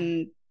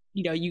 And,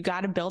 you know, you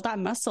got to build that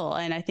muscle.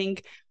 And I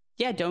think,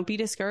 don't be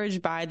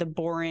discouraged by the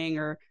boring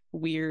or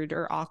weird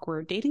or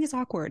awkward. Dating is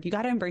awkward. You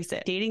got to embrace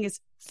it. Dating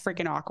is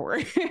freaking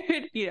awkward,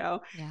 you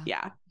know?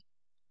 Yeah.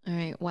 All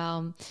right.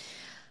 Well,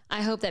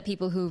 I hope that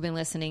people who've been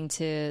listening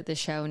to the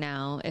show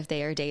now, if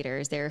they are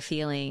daters, they're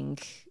feeling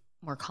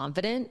more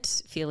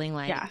confident, feeling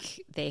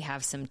like they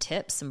have some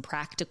tips, some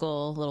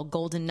practical little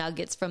golden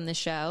nuggets from the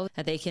show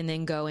that they can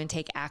then go and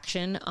take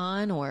action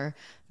on, or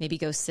maybe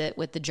go sit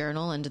with the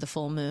journal under the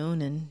full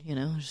moon and,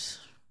 just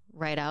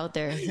write out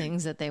their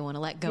things that they want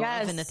to let go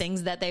of and the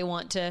things that they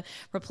want to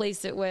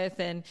replace it with,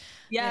 and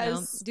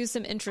do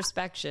some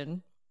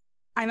introspection.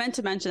 I meant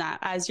to mention that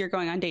as you're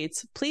going on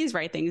dates, please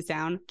write things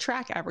down,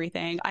 track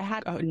everything. I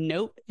had a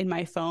note in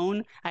my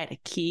phone. I had a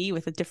key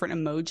with different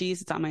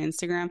emojis. It's on my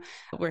Instagram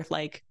with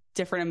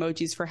different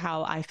emojis for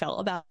how I felt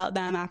about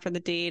them after the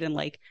date, and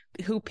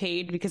who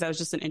paid, because that was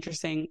just an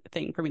interesting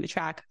thing for me to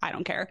track. I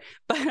don't care.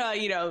 But,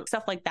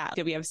 stuff like that.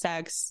 Did we have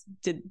sex?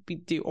 Did we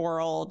do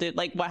oral? Did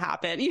what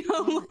happened?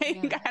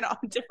 I had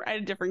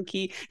a different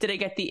key. Did I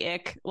get the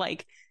ick?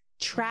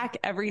 Track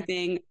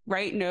everything,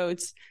 write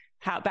notes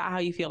about how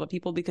you feel about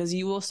people, because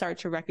you will start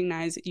to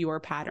recognize your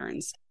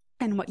patterns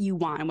and what you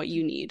want and what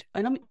you need.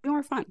 And it'll be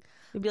more fun.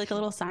 You'll be like a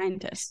little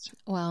scientist.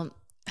 Well,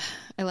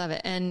 I love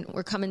it. And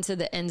we're coming to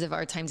the ends of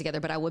our time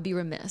together, but I would be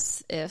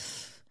remiss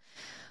if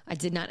I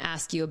did not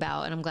ask you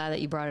about, and I'm glad that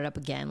you brought it up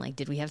again,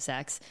 did we have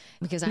sex?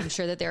 Because I'm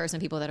sure that there are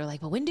some people that are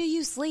like, well, when do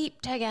you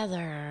sleep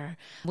together?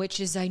 Which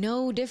is, I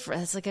know,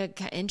 different. It's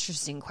a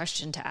interesting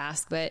question to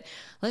ask, but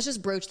let's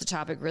just broach the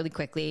topic really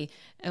quickly,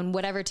 and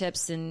whatever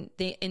tips and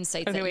the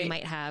insights you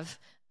might have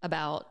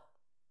about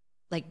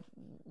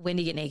when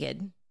to get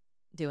naked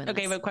doing this.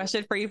 Okay, but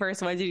question for you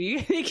first. When did you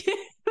get naked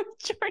with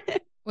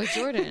Jordan? With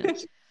Jordan.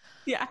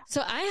 Yeah.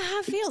 So I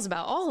have feels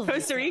about all of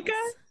Costa Rica,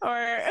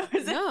 or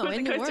was it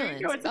in New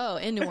Orleans? Oh,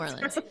 in New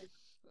Orleans.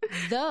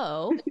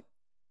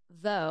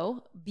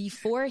 Though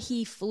before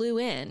he flew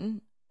in,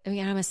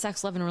 I'm a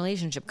sex, love, and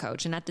relationship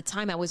coach. And at the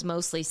time I was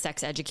mostly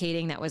sex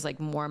educating. That was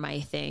more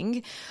my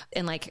thing,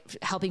 and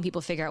helping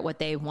people figure out what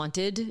they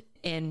wanted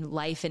in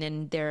life and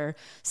in their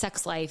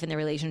sex life and their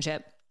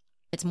relationship.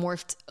 It's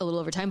morphed a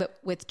little over time. But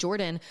with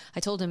Jordan, I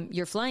told him,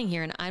 you're flying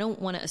here and I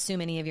don't want to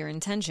assume any of your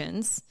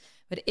intentions.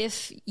 But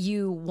if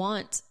you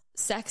want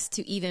sex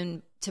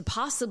to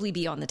possibly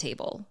be on the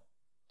table,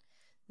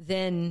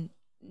 then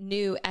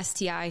new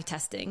STI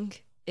testing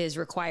is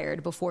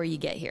required before you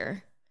get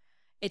here.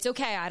 It's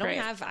okay. I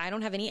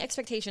don't have any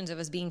expectations of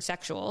us being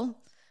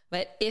sexual,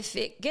 but if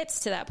it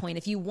gets to that point,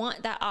 if you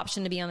want that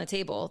option to be on the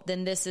table,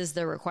 then this is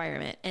the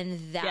requirement.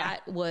 And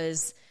that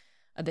was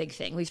a big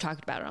thing. We've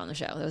talked about it on the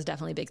show. That was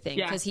definitely a big thing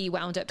because he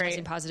wound up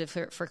testing positive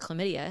for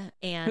chlamydia.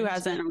 And who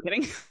hasn't? I'm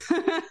kidding.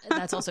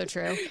 That's also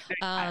true.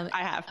 I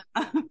have.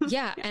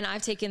 Yeah. And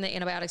I've taken the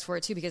antibiotics for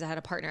it too, because I had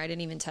a partner. I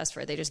didn't even test for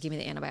it. They just gave me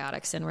the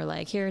antibiotics and were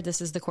like, here,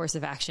 this is the course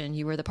of action.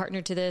 You were the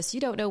partner to this.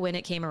 You don't know when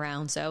it came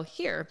around. So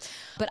here,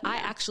 but I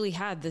actually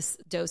had this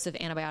dose of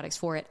antibiotics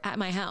for it at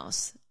my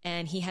house.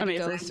 And he had to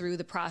go through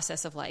the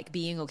process of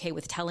being okay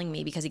with telling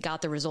me, because he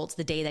got the results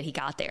the day that he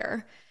got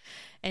there.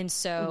 And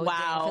so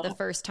for the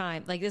first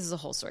time, this is a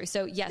whole story.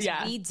 So yes,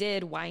 we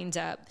did wind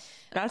up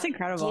that's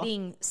incredible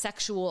getting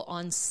sexual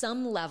on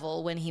some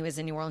level when he was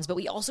in New Orleans, but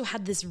we also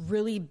had this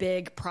really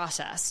big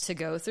process to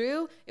go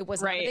through. It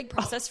was not a big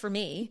process for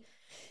me.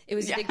 It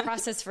was a big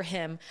process for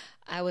him.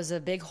 I was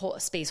a big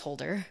space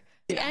holder.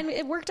 Yeah. And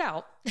it worked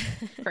out.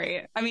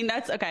 Great. I mean,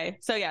 that's okay.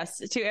 So yes,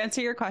 to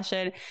answer your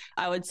question,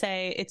 I would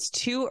say it's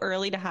too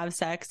early to have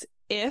sex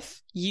if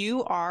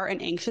you are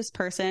an anxious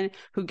person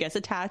who gets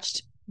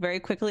attached very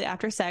quickly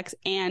after sex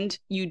and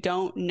you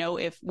don't know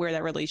where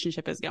that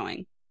relationship is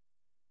going.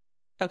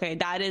 Okay.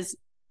 That is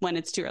when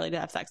it's too early to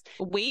have sex.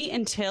 Wait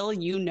until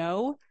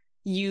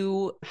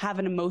you have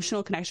an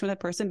emotional connection with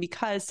that person,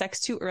 because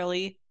sex too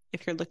early,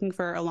 if you're looking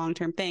for a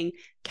long-term thing,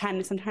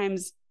 can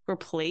sometimes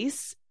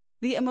replace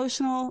the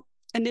emotional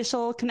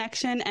initial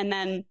connection, and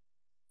then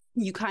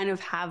you kind of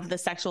have the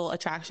sexual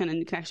attraction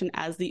and connection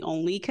as the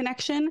only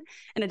connection,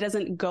 and it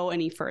doesn't go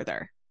any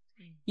further.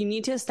 You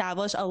need to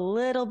establish a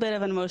little bit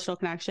of an emotional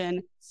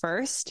connection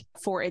first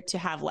for it to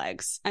have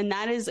legs. And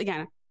that is,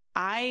 again,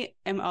 I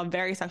am a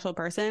very sexual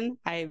person.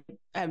 I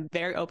am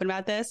very open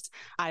about this.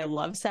 I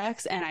love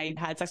sex, and I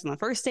had sex on the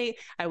first date.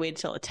 I waited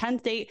till the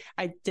 10th date.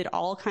 I did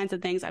all kinds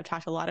of things. I've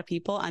talked to a lot of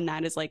people, and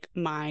that is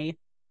my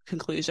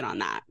conclusion on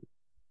that.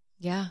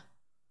 Yeah.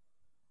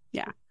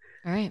 Yeah.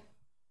 All right.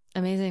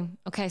 Amazing.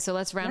 Okay. So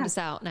let's round us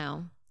out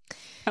now.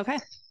 Okay.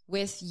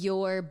 With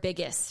your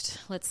biggest,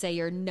 let's say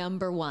your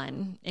number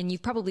one, and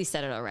you've probably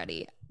said it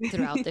already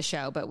throughout the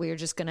show, but we're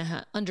just going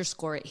to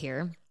underscore it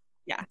here.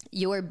 Yeah.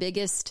 Your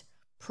biggest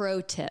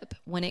pro tip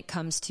when it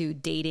comes to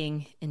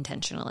dating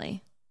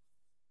intentionally.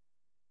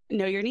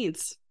 Know your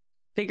needs.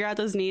 Figure out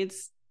those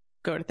needs.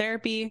 Go to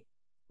therapy.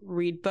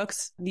 Read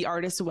books. The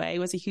Artist's Way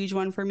was a huge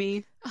one for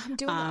me. I'm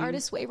doing The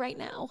Artist's Way right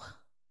now.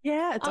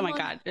 Yeah. Oh my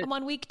God. I'm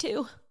on week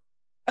 2.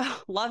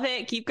 Oh, love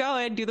it. Keep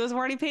going. Do those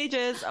morning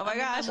pages. Oh my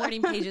gosh.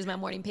 My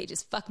morning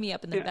pages fuck me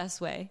up in the best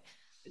way.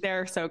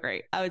 They're so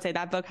great. I would say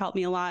that book helped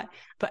me a lot,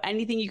 but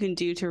anything you can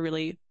do to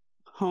really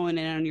hone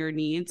in on your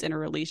needs in a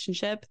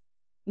relationship,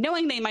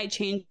 knowing they might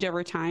change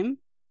over time.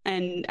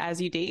 And as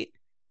you date,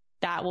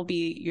 that will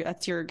be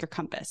that's your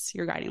compass,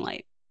 your guiding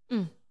light.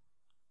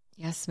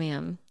 Yes,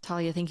 ma'am.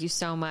 Talia, thank you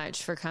so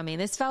much for coming.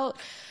 It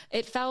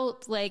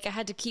felt like I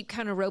had to keep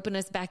kind of roping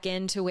us back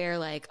into where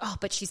like, oh,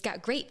 but she's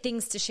got great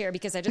things to share,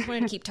 because I just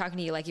wanted to keep talking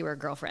to you like you were a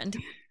girlfriend.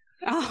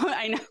 Oh,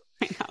 I know.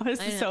 This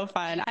is so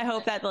fun. I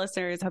hope that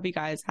hope you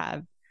guys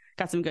have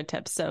got some good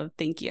tips. So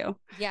thank you.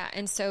 Yeah.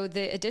 And so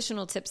the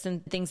additional tips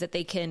and things that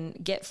they can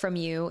get from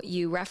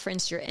you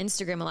reference your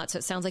Instagram a lot. So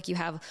it sounds like you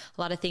have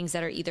a lot of things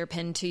that are either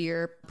pinned to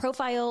your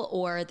profile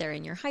or they're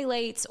in your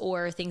highlights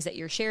or things that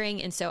you're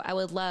sharing. And so I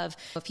would love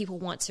if people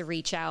want to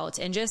reach out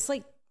and just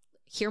like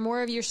hear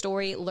more of your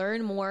story,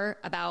 learn more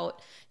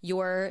about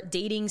your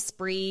dating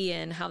spree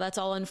and how that's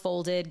all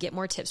unfolded, get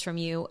more tips from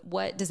you.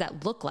 What does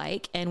that look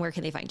like and where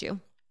can they find you?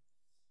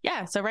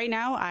 Yeah. So right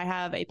now I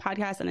have a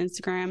podcast on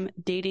Instagram,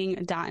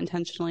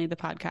 dating.intentionally. The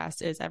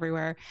podcast is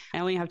everywhere. I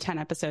only have 10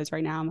 episodes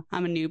right now.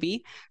 I'm a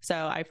newbie. So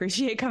I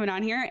appreciate coming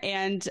on here.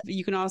 And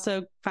you can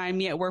also find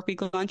me at Work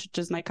Week Lunch, which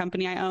is my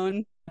company I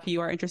own. If you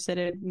are interested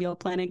in meal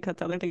planning, that's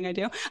the other thing I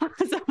do.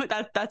 So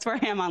that's where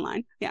I am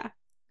online. Yeah.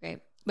 Great.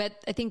 But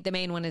I think the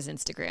main one is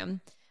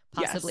Instagram.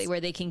 Possibly, yes, where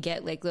they can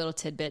get like little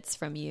tidbits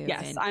from you.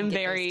 Yes, I'm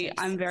very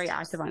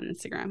active on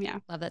Instagram. Yeah.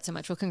 Love that so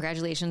much. Well,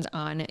 congratulations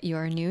on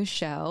your new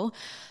show.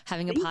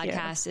 Having a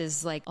podcast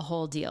is like a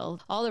whole deal.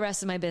 All the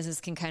rest of my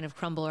business can kind of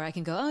crumble, or I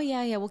can go, oh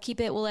yeah, we'll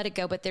keep it, we'll let it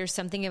go. But there's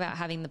something about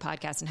having the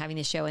podcast and having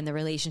the show and the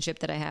relationship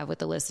that I have with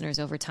the listeners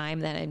over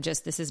time that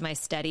this is my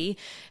steady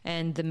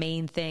and the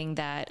main thing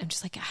that I'm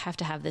just like, I have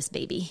to have this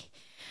baby.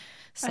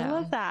 So I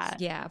love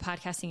that. Yeah,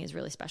 podcasting is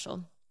really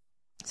special.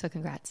 So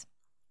congrats.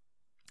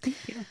 Thank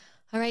you.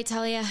 All right,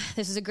 Talia,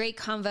 this was a great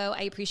convo.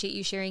 I appreciate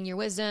you sharing your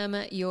wisdom,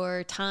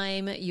 your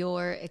time,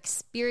 your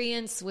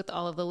experience with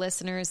all of the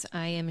listeners.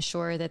 I am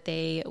sure that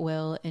they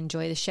will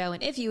enjoy the show.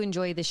 And if you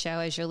enjoy the show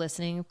as you're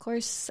listening, of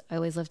course, I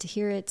always love to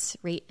hear it.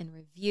 Rate and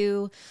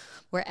review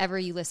wherever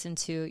you listen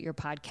to your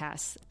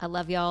podcasts. I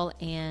love y'all,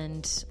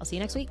 and I'll see you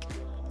next week.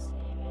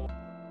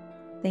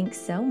 Thanks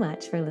so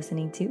much for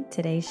listening to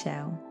today's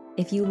show.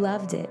 If you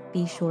loved it,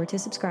 be sure to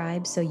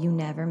subscribe so you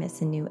never miss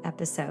a new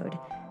episode.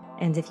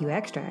 And if you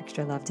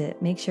extra loved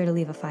it, make sure to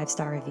leave a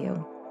 5-star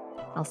review.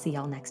 I'll see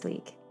y'all next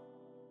week.